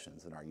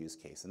directions in our use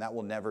case, and that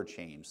will never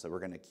change, so we're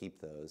going to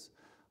keep those.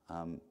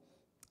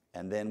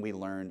 And then we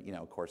learn,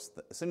 of course,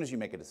 as soon as you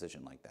make a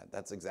decision like that,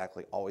 that's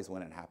exactly always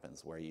when it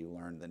happens, where you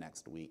learn the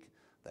next week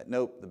that,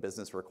 nope, the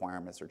business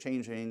requirements are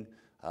changing.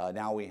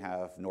 Now we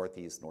have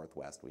northeast,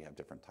 northwest. We have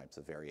different types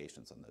of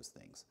variations on those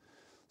things.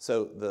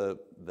 So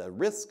the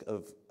risk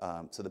of,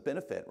 so the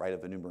benefit, right,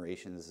 of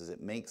enumerations is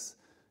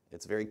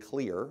it's very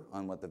clear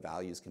on what the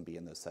values can be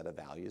in those set of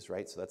values,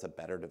 right? So that's a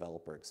better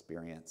developer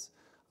experience.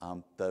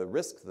 The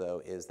risk,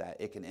 though, is that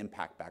it can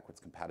impact backwards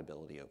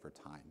compatibility over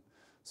time.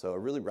 So I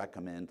really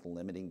recommend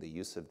limiting the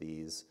use of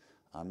these.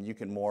 You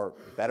can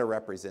better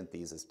represent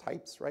these as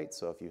types, right?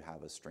 So if you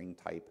have a string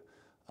type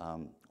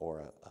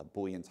or a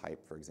Boolean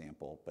type, for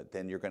example, but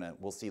then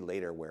we'll see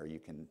later where you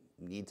can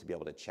need to be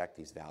able to check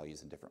these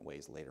values in different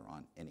ways later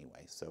on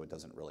anyway, so it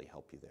doesn't really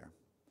help you there.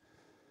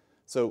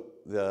 So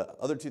the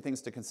other two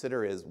things to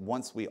consider is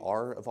once we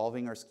are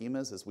evolving our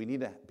schemas is we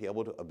need to be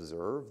able to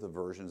observe the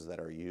versions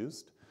that are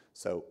used.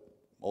 So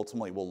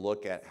ultimately, we'll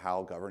look at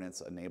how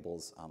governance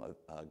enables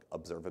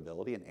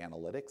observability and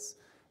analytics.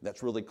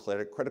 That's really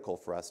critical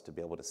for us to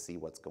be able to see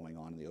what's going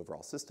on in the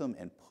overall system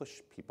and push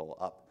people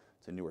up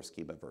to newer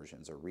schema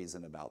versions or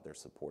reason about their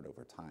support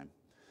over time.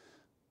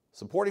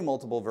 Supporting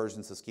multiple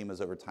versions of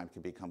schemas over time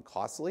can become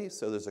costly,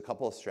 so there's a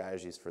couple of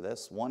strategies for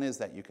this. One is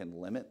that you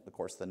can limit, of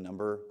course, the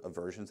number of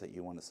versions that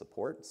you want to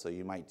support. So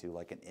you might do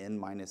like an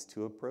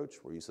N-2 approach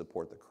where you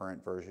support the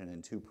current version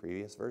and 2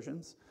 previous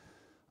versions.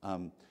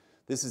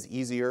 This is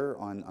easier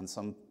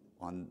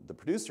on the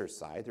producer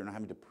side. They're not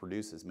having to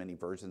produce as many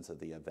versions of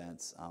the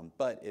events,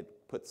 but it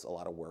puts a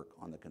lot of work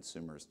on the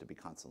consumers to be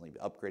constantly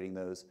upgrading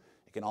those.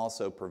 It can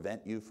also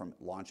prevent you from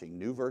launching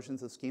new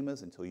versions of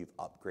schemas until you've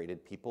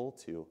upgraded people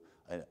to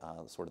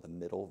sort of the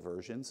middle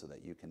version so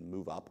that you can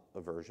move up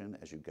a version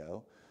as you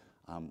go.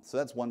 So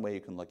that's one way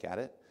you can look at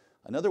it.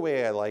 Another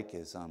way I like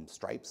is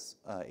Stripe's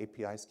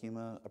API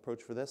schema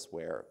approach for this,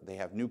 where they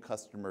have new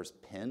customers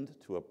pinned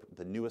to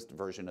the newest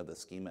version of the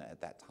schema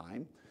at that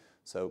time.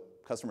 So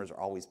customers are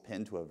always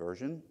pinned to a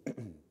version.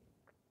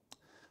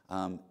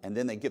 And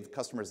then they give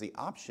customers the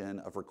option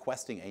of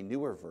requesting a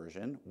newer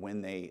version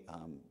when they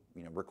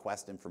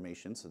request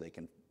information so they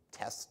can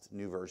test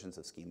new versions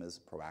of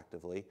schemas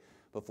proactively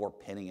before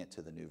pinning it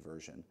to the new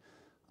version.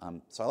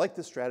 So I like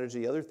this strategy.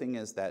 The other thing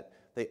is that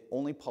they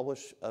only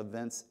publish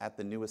events at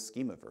the newest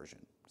schema version.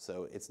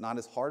 So it's not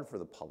as hard for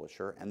the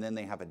publisher, and then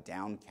they have a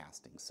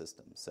downcasting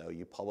system. So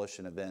you publish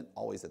an event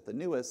always at the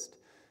newest,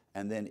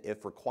 and then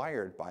if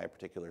required by a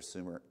particular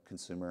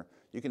consumer,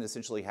 you can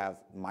essentially have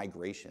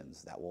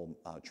migrations that will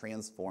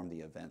transform the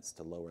events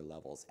to lower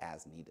levels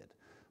as needed.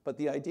 But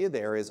the idea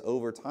there is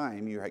over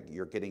time,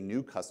 you're getting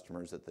new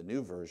customers at the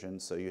new version,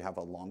 so you have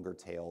a longer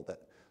tail that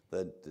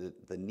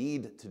the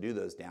need to do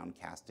those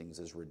downcastings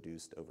is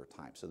reduced over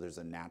time. So there's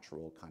a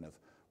natural kind of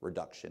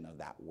reduction of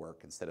that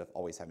work instead of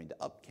always having to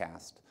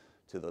upcast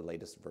to the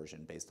latest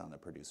version based on the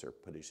producer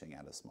producing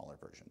at a smaller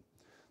version.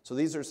 So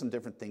these are some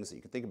different things that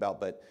you can think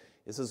about, but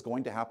this is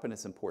going to happen.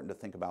 It's important to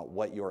think about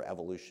what your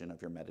evolution of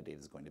your metadata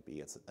is going to be.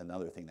 It's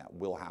another thing that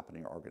will happen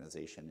in your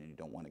organization, and you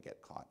don't want to get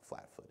caught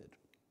flat-footed.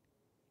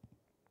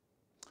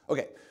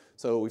 Okay,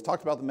 so we've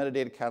talked about the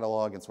metadata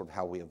catalog and sort of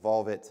how we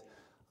evolve it.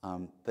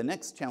 The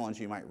next challenge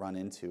you might run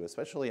into,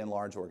 especially in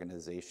large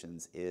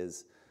organizations,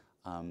 is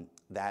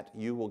that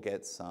you will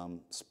get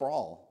some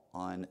sprawl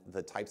on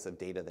the types of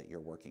data that you're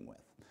working with.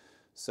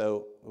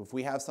 So if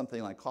we have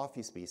something like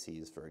coffee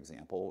species, for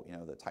example,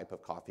 the type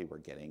of coffee we're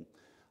getting,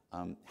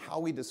 how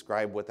we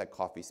describe what that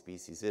coffee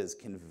species is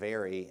can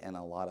vary in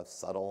a lot of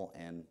subtle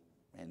and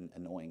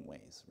annoying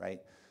ways,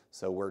 right?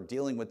 So we're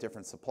dealing with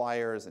different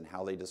suppliers and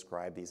how they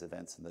describe these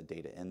events and the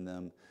data in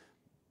them.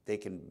 They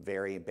can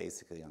vary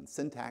basically on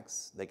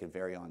syntax. They can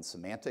vary on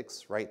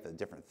semantics, right? The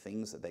different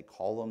things that they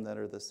call them that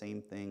are the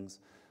same things.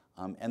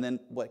 And then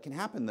what can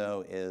happen,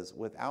 though, is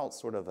without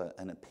sort of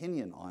an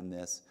opinion on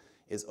this,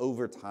 is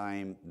over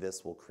time,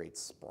 this will create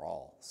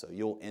sprawl. So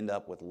you'll end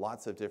up with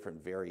lots of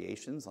different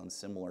variations on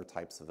similar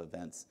types of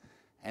events.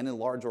 And in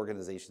large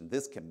organizations,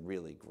 this can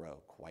really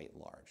grow quite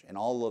large. And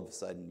all of a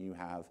sudden, you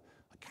have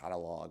a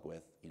catalog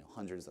with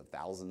hundreds of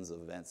thousands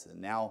of events. And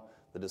now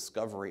the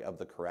discovery of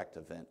the correct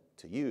event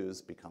to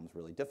use becomes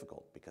really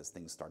difficult because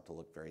things start to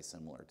look very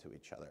similar to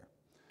each other.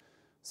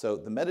 So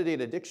the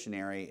metadata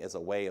dictionary is a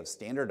way of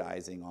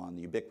standardizing on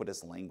the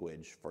ubiquitous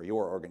language for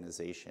your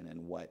organization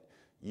and what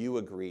you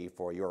agree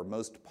for your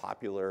most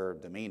popular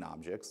domain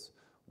objects.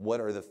 What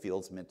are the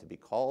fields meant to be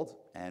called?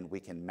 And we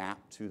can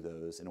map to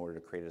those in order to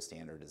create a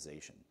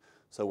standardization.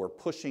 So we're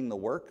pushing the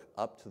work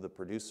up to the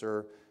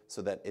producer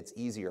so that it's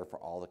easier for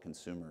all the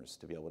consumers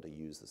to be able to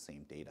use the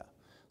same data.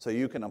 So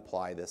you can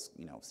apply this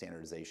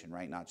standardization,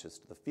 right? Not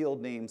just to the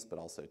field names, but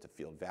also to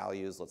field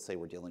values. Let's say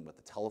we're dealing with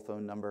the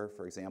telephone number,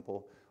 for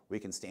example. We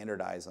can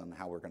standardize on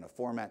how we're going to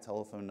format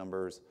telephone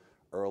numbers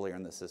earlier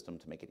in the system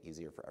to make it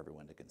easier for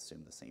everyone to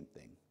consume the same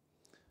thing.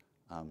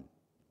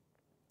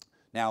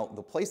 Now,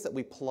 the place that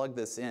we plug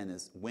this in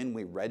is when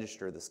we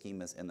register the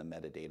schemas in the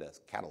metadata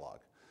catalog.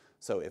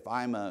 So if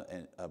I'm a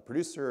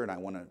producer and I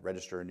want to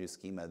register a new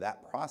schema,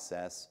 that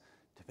process,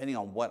 depending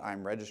on what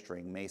I'm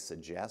registering, may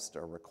suggest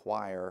or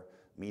require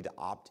me to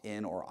opt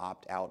in or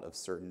opt out of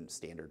certain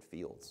standard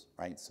fields,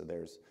 right? So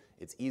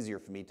it's easier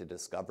for me to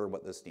discover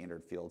what those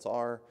standard fields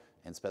are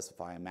and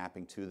specify a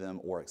mapping to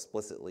them, or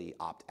explicitly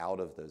opt out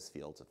of those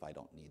fields if I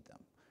don't need them.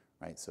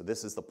 Right? So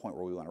this is the point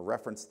where we want to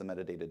reference the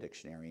metadata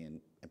dictionary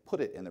and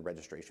put it in the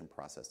registration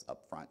process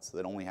up front so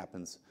that it only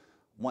happens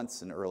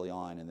once and early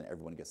on, and then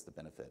everyone gets the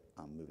benefit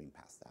moving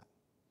past that.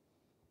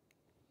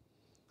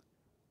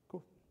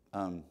 Cool.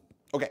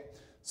 Okay,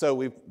 so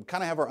we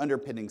kind of have our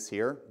underpinnings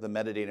here, the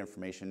metadata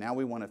information. Now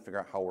we want to figure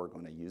out how we're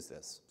going to use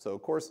this. So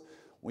of course,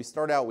 when we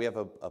start out, we have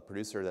a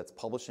producer that's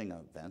publishing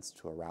events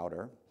to a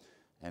router.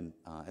 And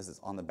as it's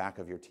on the back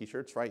of your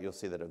t-shirts, right, you'll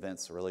see that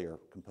events really are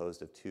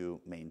composed of two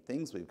main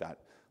things. We've got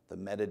the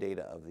metadata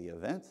of the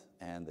event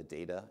and the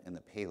data in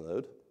the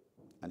payload.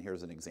 And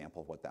here's an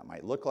example of what that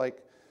might look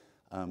like.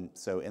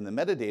 So in the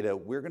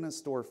metadata, we're going to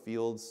store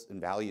fields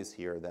and values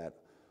here that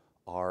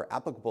are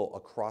applicable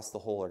across the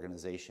whole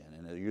organization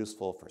and are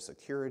useful for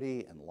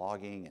security and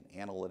logging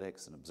and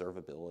analytics and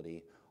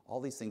observability, all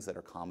these things that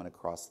are common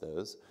across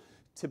those.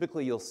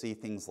 Typically, you'll see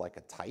things like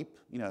a type.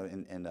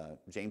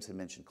 James had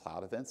mentioned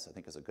cloud events. I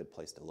think is a good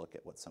place to look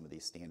at what some of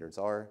these standards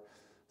are.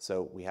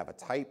 So we have a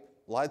type.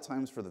 A lot of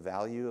times for the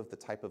value of the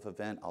type of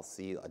event, I'll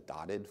see a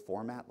dotted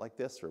format like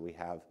this, where we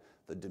have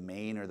the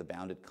domain or the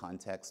bounded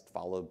context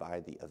followed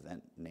by the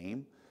event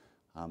name.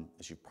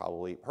 As you've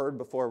probably heard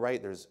before, right,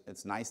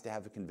 it's nice to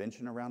have a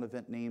convention around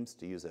event names,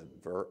 to use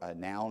a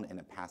noun and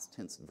a past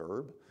tense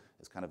verb.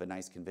 It's kind of a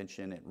nice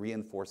convention. It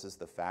reinforces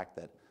the fact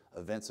that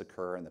events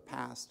occur in the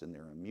past and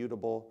they're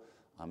immutable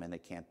and they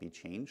can't be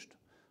changed.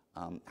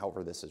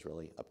 However, this is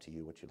really up to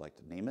you what you'd like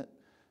to name it.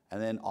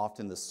 And then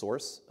often the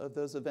source of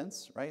those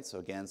events, right? So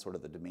again, sort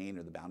of the domain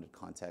or the bounded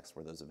context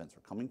where those events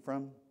were coming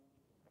from,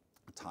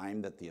 the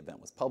time that the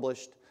event was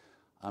published.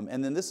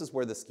 And then this is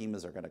where the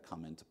schemas are going to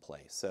come into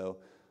play. So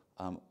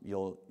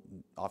you'll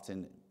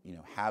often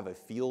have a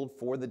field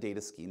for the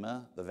data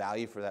schema. The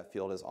value for that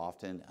field is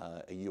often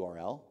a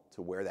URL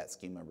to where that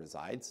schema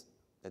resides.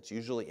 That's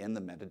usually in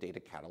the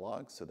metadata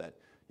catalog so that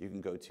you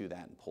can go to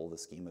that and pull the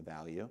schema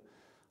value.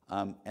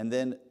 And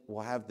then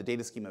we'll have the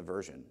data schema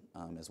version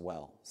as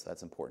well. So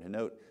that's important to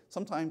note.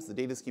 Sometimes the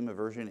data schema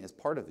version is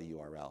part of the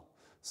URL.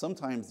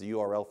 Sometimes the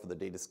URL for the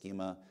data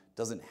schema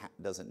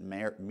doesn't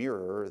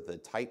mirror the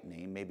type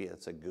name. Maybe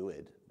it's a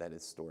GUID that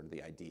is stored in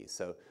the ID.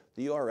 So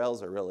the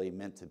URLs are really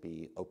meant to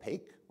be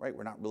opaque, right?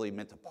 We're not really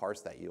meant to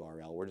parse that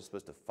URL. We're just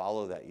supposed to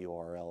follow that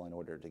URL in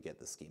order to get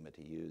the schema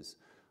to use.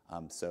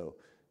 So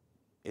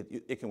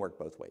it can work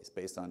both ways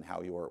based on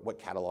what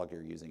catalog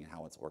you're using and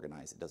how it's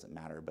organized. It doesn't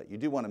matter, but you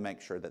do want to make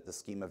sure that the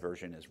schema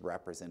version is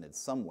represented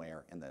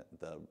somewhere in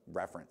the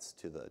reference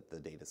to the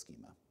data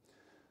schema.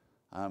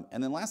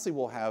 And then lastly,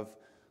 we'll have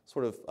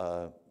sort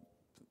of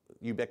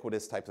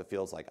ubiquitous types of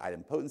fields like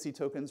item potency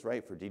tokens,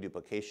 right? For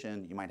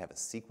deduplication, you might have a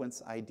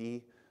sequence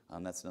ID.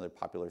 That's another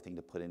popular thing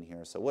to put in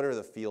here. So what are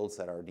the fields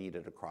that are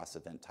needed across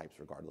event types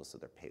regardless of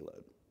their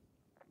payload?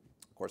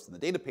 Of course, on the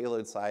data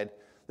payload side,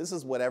 this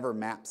is whatever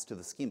maps to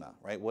the schema,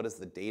 right? What is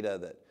the data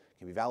that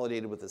can be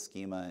validated with the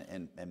schema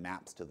and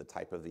maps to the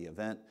type of the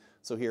event?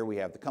 So here we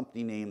have the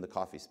company name, the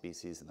coffee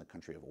species, and the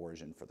country of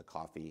origin for the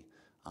coffee.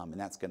 And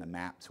that's going to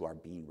map to our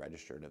bean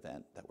registered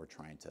event that we're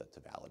trying to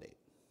validate.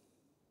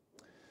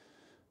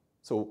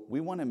 So we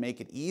want to make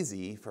it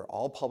easy for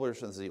all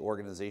publishers and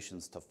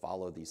organizations to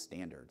follow these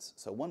standards.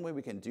 So one way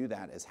we can do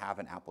that is have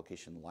an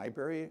application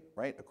library,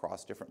 right,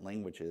 across different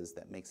languages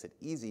that makes it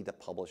easy to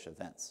publish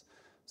events.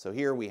 So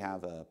here we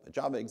have a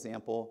Java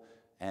example,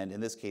 and in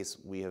this case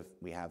we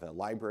have a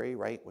library,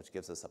 right, which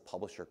gives us a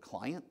publisher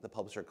client. The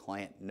publisher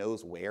client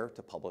knows where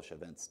to publish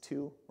events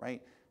to,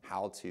 right,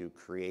 how to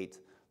create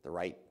the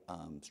right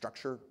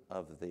structure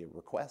of the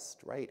request,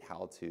 right,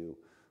 how to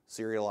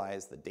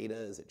serialize the data,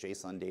 is it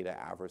JSON data,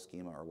 Avro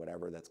schema, or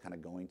whatever that's kind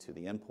of going to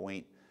the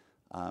endpoint.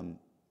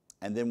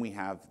 And then we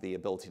have the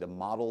ability to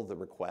model the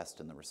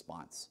request and the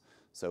response.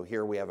 So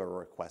here we have a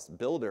request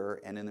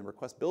builder, and in the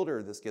request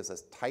builder, this gives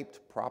us typed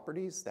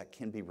properties that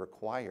can be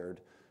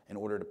required in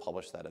order to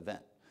publish that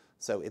event.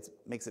 So it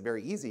makes it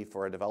very easy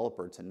for a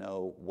developer to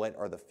know what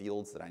are the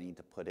fields that I need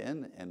to put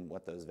in and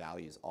what those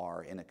values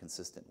are in a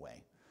consistent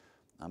way.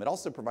 It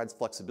also provides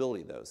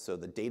flexibility, though. So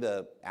the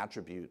data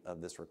attribute of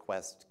this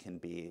request can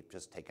be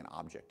just take an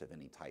object of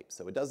any type.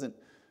 So it doesn't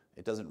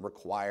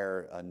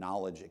require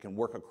knowledge. It can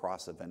work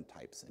across event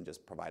types and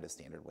just provide a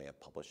standard way of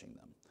publishing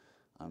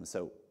them.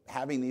 So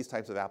having these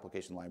types of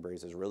application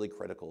libraries is really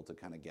critical to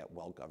kind of get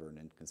well-governed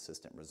and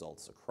consistent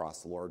results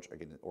across large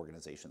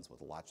organizations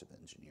with lots of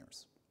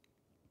engineers.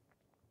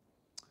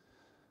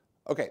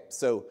 Okay,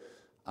 so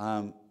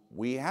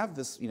we have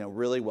this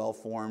really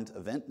well-formed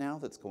event now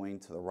that's going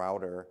to the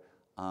router.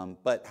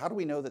 But how do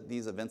we know that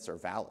these events are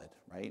valid,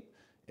 right?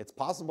 It's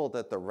possible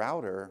that the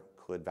router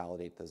could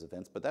validate those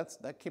events, but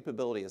that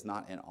capability is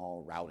not in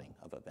all routing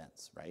of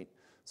events, right?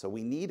 So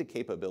we need a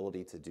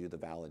capability to do the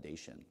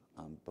validation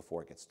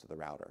before it gets to the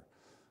router.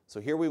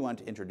 So here we want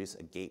to introduce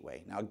a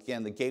gateway. Now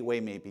again, the gateway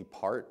may be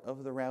part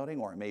of the routing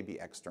or it may be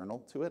external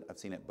to it. I've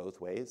seen it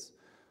both ways.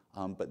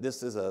 But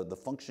this is the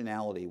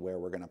functionality where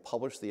we're going to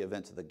publish the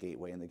event to the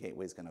gateway, and the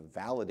gateway is going to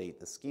validate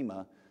the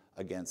schema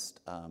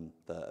against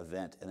the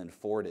event and then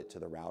forward it to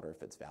the router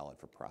if it's valid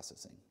for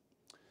processing.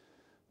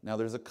 Now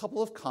there's a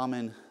couple of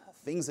common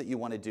things that you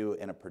want to do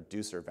in a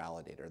producer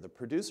validator. The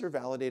producer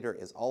validator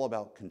is all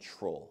about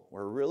control.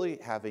 We're really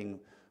having,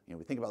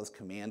 we think about this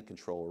command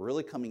control, we're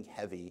really coming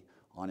heavy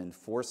on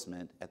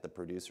enforcement at the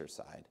producer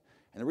side.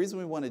 And the reason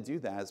we want to do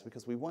that is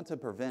because we want to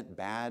prevent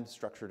bad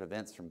structured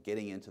events from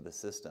getting into the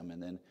system,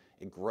 and then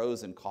it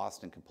grows in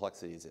cost and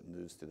complexity as it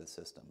moves through the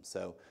system.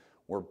 So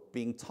we're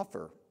being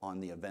tougher on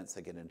the events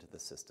that get into the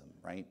system,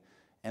 right?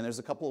 And there's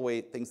a couple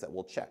of things that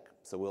we'll check.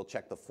 So we'll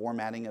check the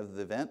formatting of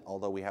the event,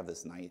 although we have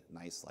this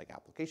nice like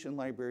application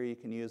library you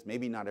can use.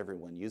 Maybe not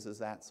everyone uses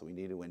that, so we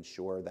need to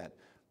ensure that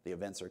the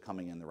events are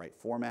coming in the right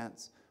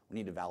formats. We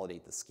need to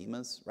validate the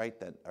schemas, right,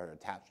 that are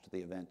attached to the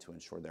event to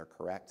ensure they're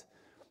correct.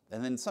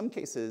 And then in some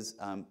cases,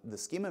 the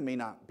schema may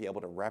not be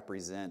able to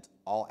represent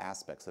all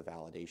aspects of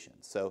validation.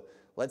 So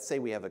let's say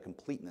we have a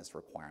completeness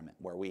requirement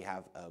where we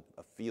have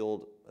a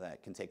field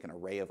that can take an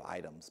array of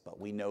items, but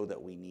we know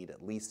that we need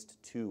at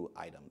least 2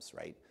 items,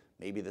 right?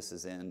 Maybe this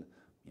is in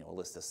a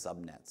list of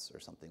subnets or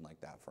something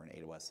like that for an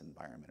AWS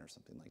environment or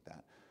something like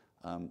that.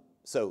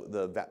 So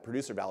the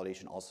producer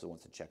validation also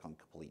wants to check on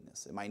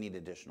completeness. It might need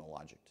additional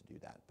logic to do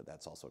that, but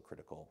that's also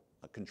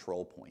a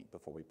control point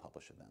before we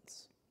publish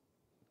events.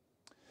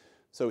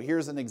 So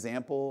here's an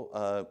example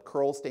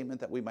curl statement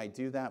that we might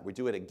do that. We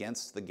do it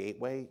against the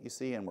gateway, you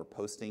see, and we're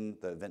posting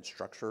the event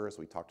structure as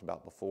we talked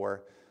about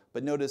before.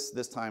 But notice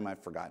this time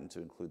I've forgotten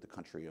to include the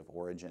country of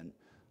origin.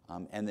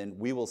 And then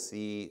we will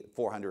see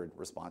 400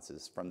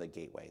 responses from the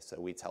gateway. So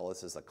we tell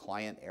this is a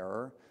client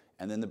error,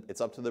 and then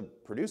it's up to the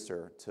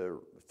producer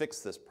to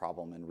fix this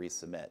problem and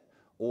resubmit,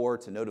 or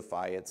to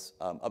notify its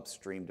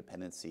upstream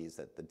dependencies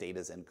that the data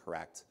is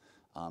incorrect.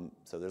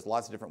 So there's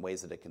lots of different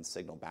ways that it can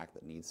signal back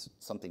that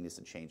something needs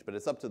to change, but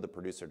it's up to the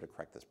producer to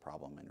correct this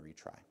problem and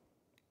retry.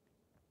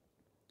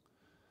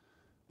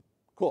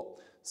 Cool.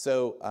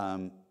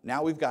 So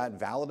now we've got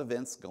valid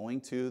events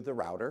going to the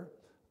router,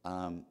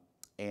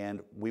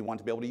 and we want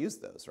to be able to use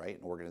those, right,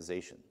 in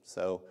organization.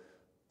 So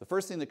the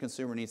first thing the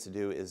consumer needs to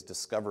do is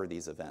discover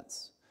these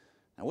events.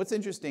 Now, what's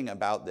interesting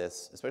about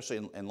this,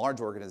 especially in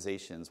large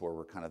organizations where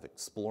we're kind of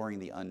exploring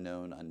the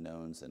unknown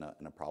unknowns in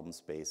a problem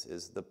space,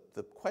 is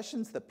the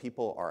questions that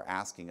people are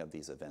asking of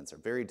these events are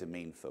very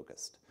domain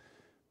focused.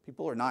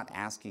 People are not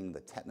asking the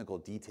technical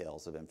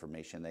details of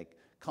information. They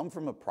come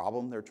from a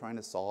problem they're trying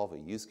to solve, a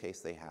use case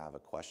they have, a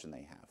question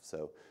they have.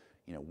 So,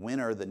 when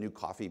are the new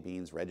coffee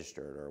beans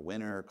registered, or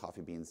when are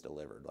coffee beans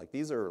delivered? Like,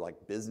 these are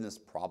like business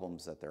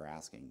problems that they're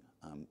asking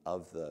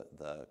of the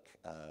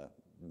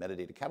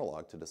metadata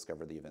catalog to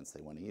discover the events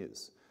they want to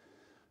use.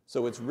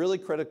 So it's really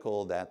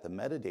critical that the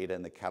metadata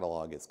in the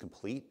catalog is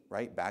complete,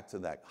 right? Back to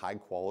that high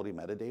quality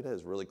metadata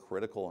is really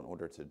critical in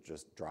order to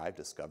just drive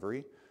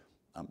discovery.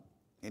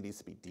 It needs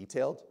to be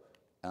detailed.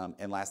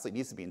 And lastly, it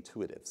needs to be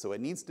intuitive. So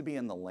it needs to be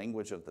in the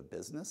language of the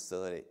business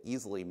so that it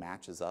easily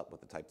matches up with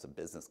the types of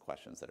business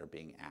questions that are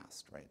being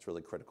asked, right? It's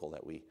really critical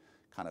that we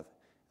kind of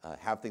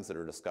have things that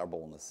are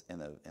discoverable in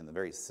the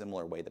very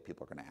similar way that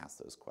people are going to ask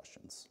those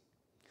questions.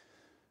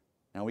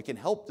 Now, we can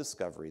help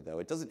discovery, though.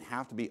 It doesn't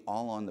have to be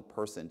all on the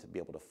person to be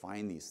able to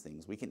find these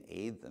things. We can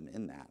aid them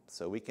in that.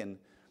 So we can,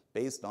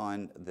 based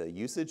on the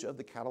usage of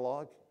the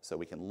catalog, so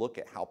we can look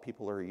at how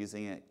people are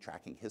using it,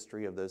 tracking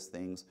history of those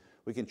things.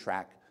 We can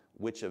track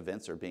which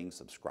events are being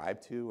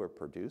subscribed to or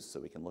produced, so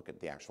we can look at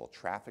the actual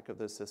traffic of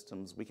those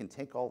systems. We can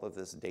take all of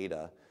this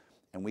data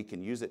and we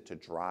can use it to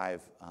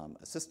drive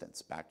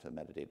assistance back to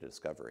metadata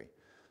discovery.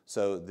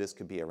 So this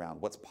could be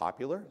around what's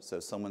popular. So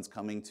someone's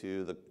coming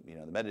to the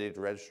metadata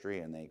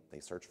registry and they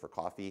search for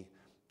coffee.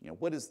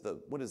 What is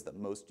the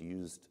most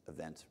used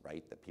event,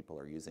 right, that people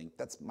are using?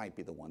 That might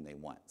be the one they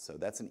want. So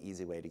that's an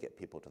easy way to get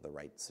people to the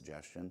right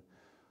suggestion.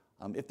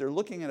 If they're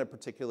looking at a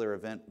particular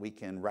event, we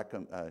can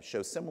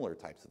show similar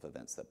types of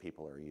events that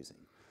people are using.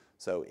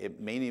 So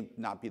it may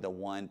not be the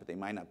one, but they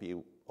might not be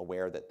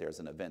aware that there's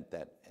an event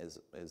that is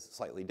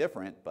slightly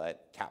different,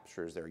 but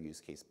captures their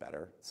use case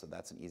better. So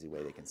that's an easy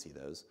way they can see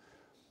those.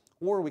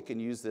 Or we can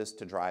use this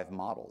to drive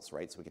models,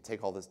 right? So we can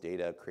take all this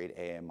data, create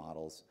AI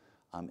models,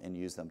 and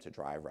use them to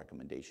drive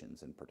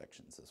recommendations and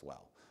predictions as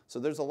well. So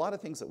there's a lot of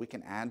things that we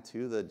can add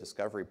to the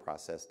discovery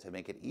process to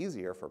make it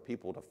easier for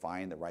people to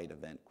find the right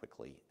event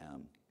quickly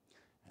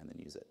and then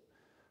use it.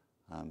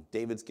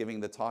 David's giving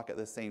the talk at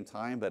the same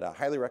time, but I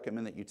highly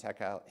recommend that you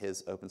check out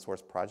his open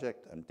source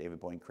project.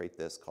 David Boyne created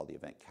this called the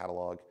Event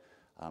Catalog.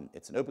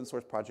 It's an open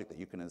source project that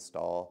you can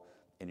install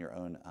in your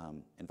own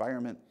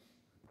environment.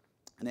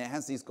 And it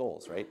has these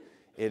goals, right?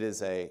 It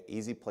is an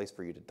easy place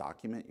for you to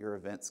document your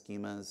event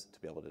schemas, to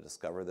be able to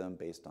discover them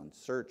based on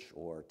search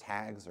or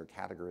tags or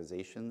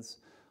categorizations.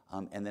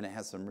 And then it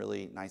has some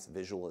really nice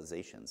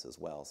visualizations as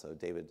well. So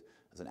David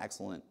is an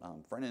excellent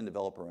front-end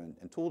developer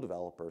and tool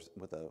developer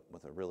with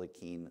a really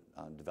keen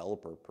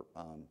developer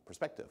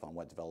perspective on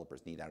what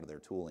developers need out of their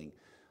tooling.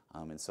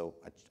 And so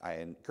I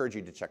encourage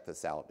you to check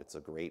this out. It's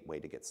a great way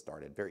to get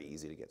started, very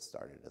easy to get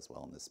started as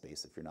well in this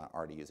space if you're not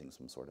already using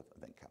some sort of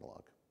event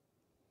catalog.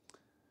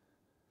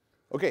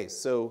 Okay,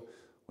 so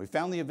we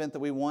found the event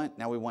that we want.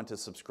 Now we want to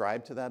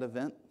subscribe to that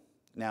event.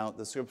 Now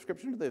the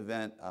subscription to the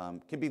event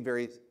can be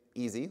very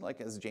easy.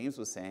 Like as James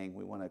was saying,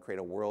 we want to create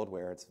a world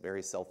where it's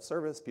very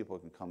self-service. People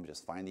can come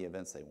just find the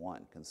events they want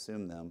and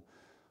consume them.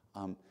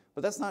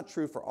 But that's not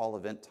true for all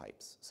event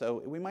types.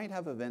 So we might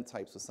have event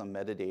types with some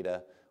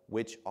metadata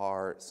which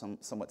are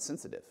somewhat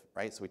sensitive,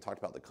 right? So we talked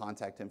about the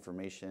contact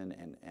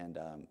information and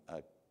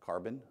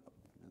carbon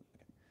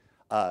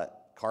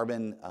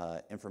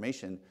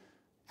information.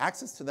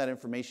 Access to that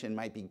information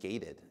might be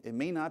gated. It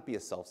may not be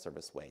a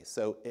self-service way.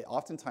 So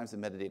oftentimes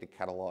in metadata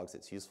catalogs,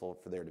 it's useful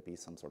for there to be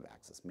some sort of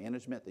access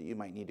management that you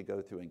might need to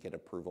go through and get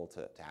approval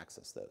to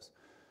access those.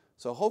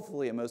 So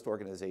hopefully in most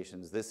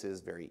organizations, this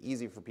is very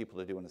easy for people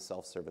to do in a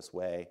self-service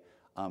way,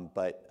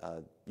 but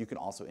you can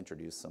also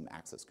introduce some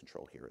access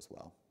control here as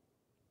well.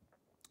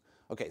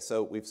 Okay,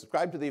 so we've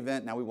subscribed to the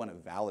event. Now we want to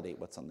validate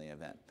what's on the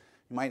event.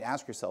 You might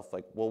ask yourself,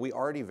 like, well, we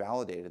already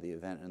validated the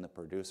event in the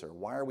producer.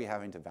 Why are we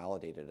having to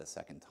validate it a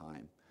second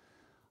time?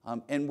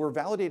 And we're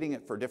validating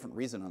it for a different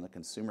reason on the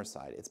consumer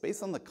side. It's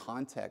based on the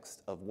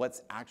context of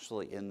what's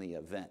actually in the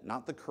event,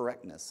 not the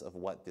correctness of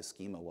what the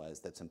schema was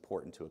that's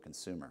important to a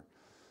consumer.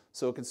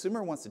 So a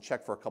consumer wants to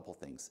check for a couple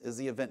things. Is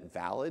the event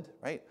valid,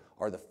 right?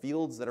 Are the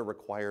fields that are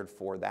required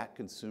for that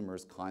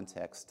consumer's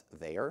context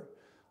there?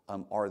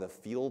 Are the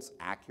fields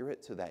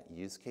accurate to that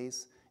use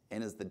case?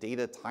 And is the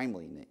data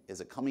timely?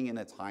 Is it coming in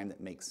a time that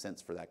makes sense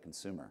for that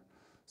consumer?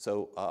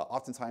 So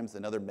oftentimes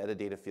another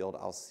metadata field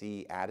I'll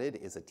see added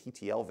is a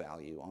TTL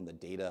value on the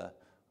data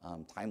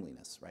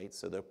timeliness, right?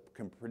 So the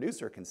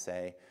producer can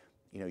say,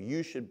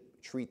 you should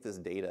treat this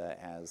data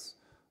as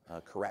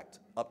correct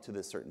up to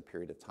this certain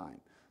period of time.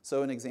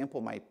 So an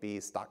example might be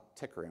stock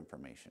ticker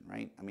information,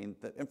 right? I mean,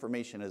 the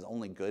information is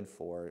only good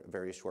for a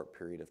very short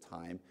period of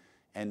time.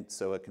 And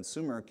so a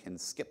consumer can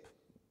skip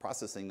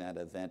processing that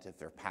event if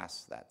they're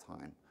past that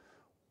time.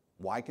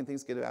 Why can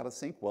things get out of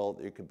sync? Well,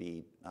 there could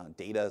be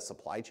data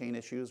supply chain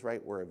issues,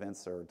 right, where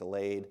events are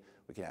delayed.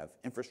 We can have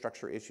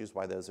infrastructure issues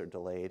why those are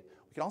delayed.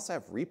 We can also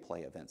have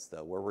replay events,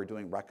 though, where we're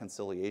doing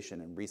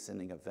reconciliation and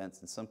resending events,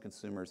 and some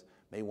consumers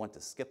may want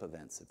to skip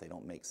events if they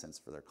don't make sense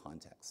for their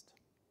context.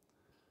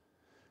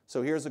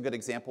 So here's a good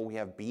example. We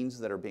have beans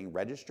that are being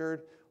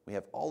registered. We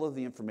have all of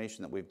the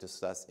information that we've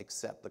discussed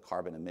except the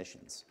carbon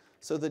emissions.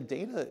 So the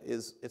data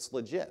it's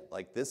legit.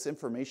 Like, this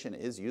information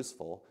is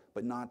useful,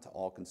 but not to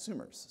all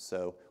consumers.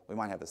 So we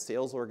might have a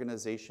sales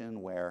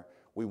organization where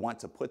we want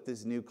to put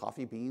these new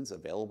coffee beans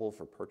available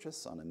for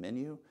purchase on a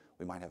menu.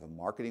 We might have a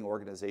marketing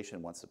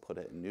organization wants to put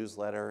it in a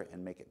newsletter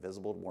and make it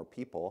visible to more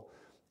people.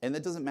 And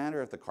it doesn't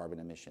matter if the carbon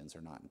emissions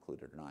are not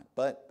included or not.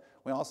 But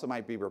we also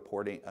might be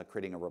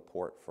creating a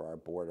report for our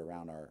board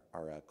around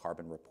our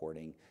carbon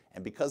reporting.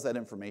 And because that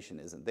information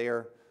isn't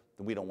there,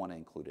 then we don't want to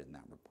include it in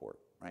that report,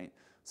 right?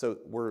 So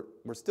we're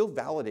still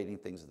validating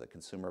things as the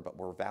consumer, but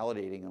we're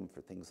validating them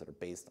for things that are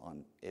based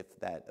on if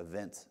that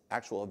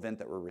actual event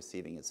that we're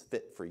receiving is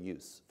fit for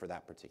use for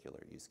that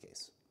particular use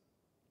case.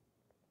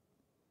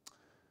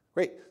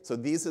 Great, so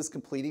these is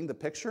completing the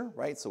picture,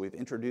 right? So we've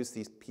introduced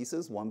these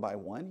pieces one by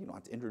one. You don't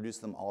have to introduce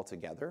them all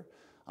together.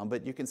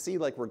 But you can see,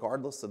 like,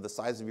 regardless of the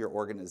size of your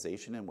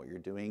organization and what you're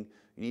doing,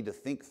 you need to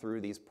think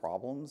through these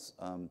problems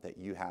that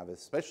you have,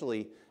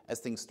 especially as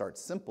things start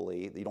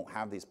simply. You don't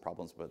have these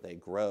problems, but they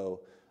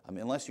grow.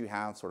 Unless you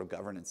have sort of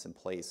governance in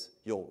place,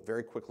 you'll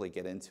very quickly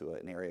get into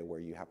an area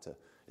where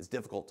it's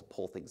difficult to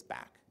pull things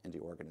back into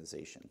your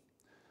organization.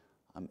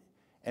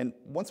 And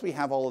once we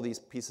have all of these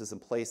pieces in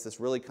place, this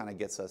really kind of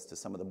gets us to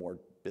some of the more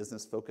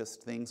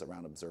business-focused things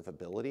around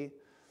observability.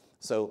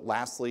 So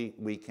lastly,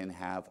 we can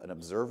have an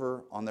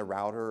observer on the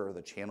router or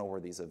the channel where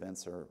these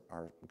events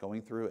are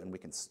going through, and we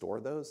can store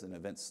those in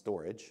event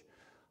storage.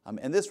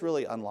 And this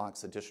really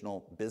unlocks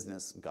additional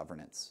business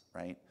governance,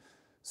 right?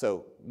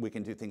 So we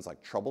can do things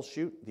like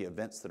troubleshoot the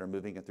events that are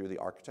moving through the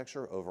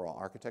architecture, overall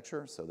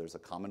architecture. So there's a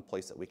common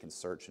place that we can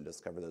search and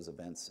discover those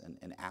events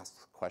and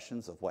ask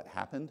questions of what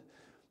happened.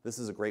 This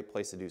is a great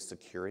place to do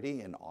security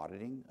and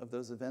auditing of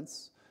those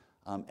events.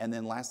 And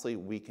then lastly,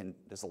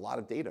 there's a lot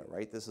of data,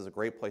 right? This is a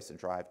great place to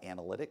drive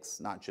analytics,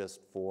 not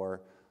just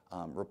for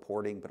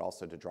reporting, but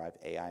also to drive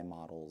AI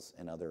models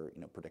and other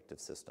predictive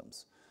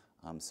systems.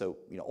 So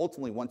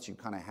ultimately, once you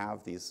kind of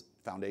have these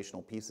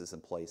foundational pieces in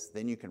place,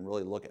 then you can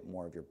really look at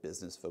more of your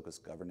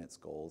business-focused governance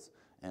goals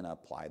and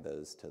apply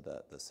those to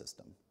the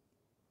system.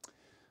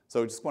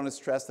 So I just want to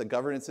stress that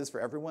governance is for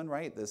everyone,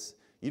 right?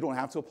 You don't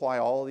have to apply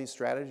all of these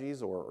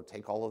strategies or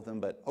take all of them,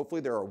 but hopefully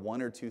there are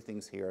one or two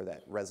things here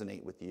that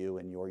resonate with you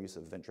and your use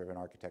of event-driven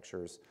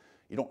architectures.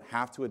 You don't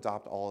have to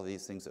adopt all of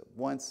these things at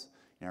once.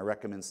 I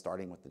recommend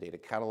starting with the data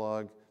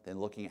catalog, then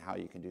looking at how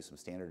you can do some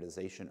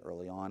standardization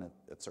early on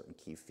at certain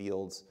key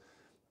fields.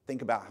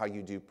 Think about how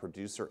you do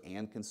producer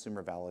and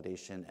consumer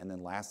validation, and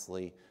then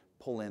lastly,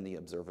 pull in the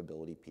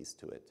observability piece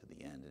to it to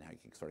the end and how you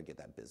can sort of get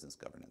that business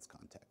governance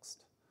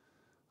context.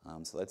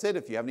 So that's it.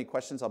 If you have any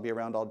questions, I'll be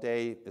around all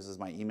day. This is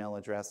my email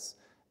address.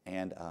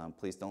 And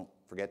please don't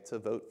forget to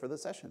vote for the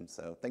session.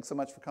 So thanks so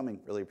much for coming.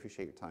 Really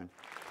appreciate your time.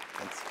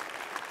 Thanks.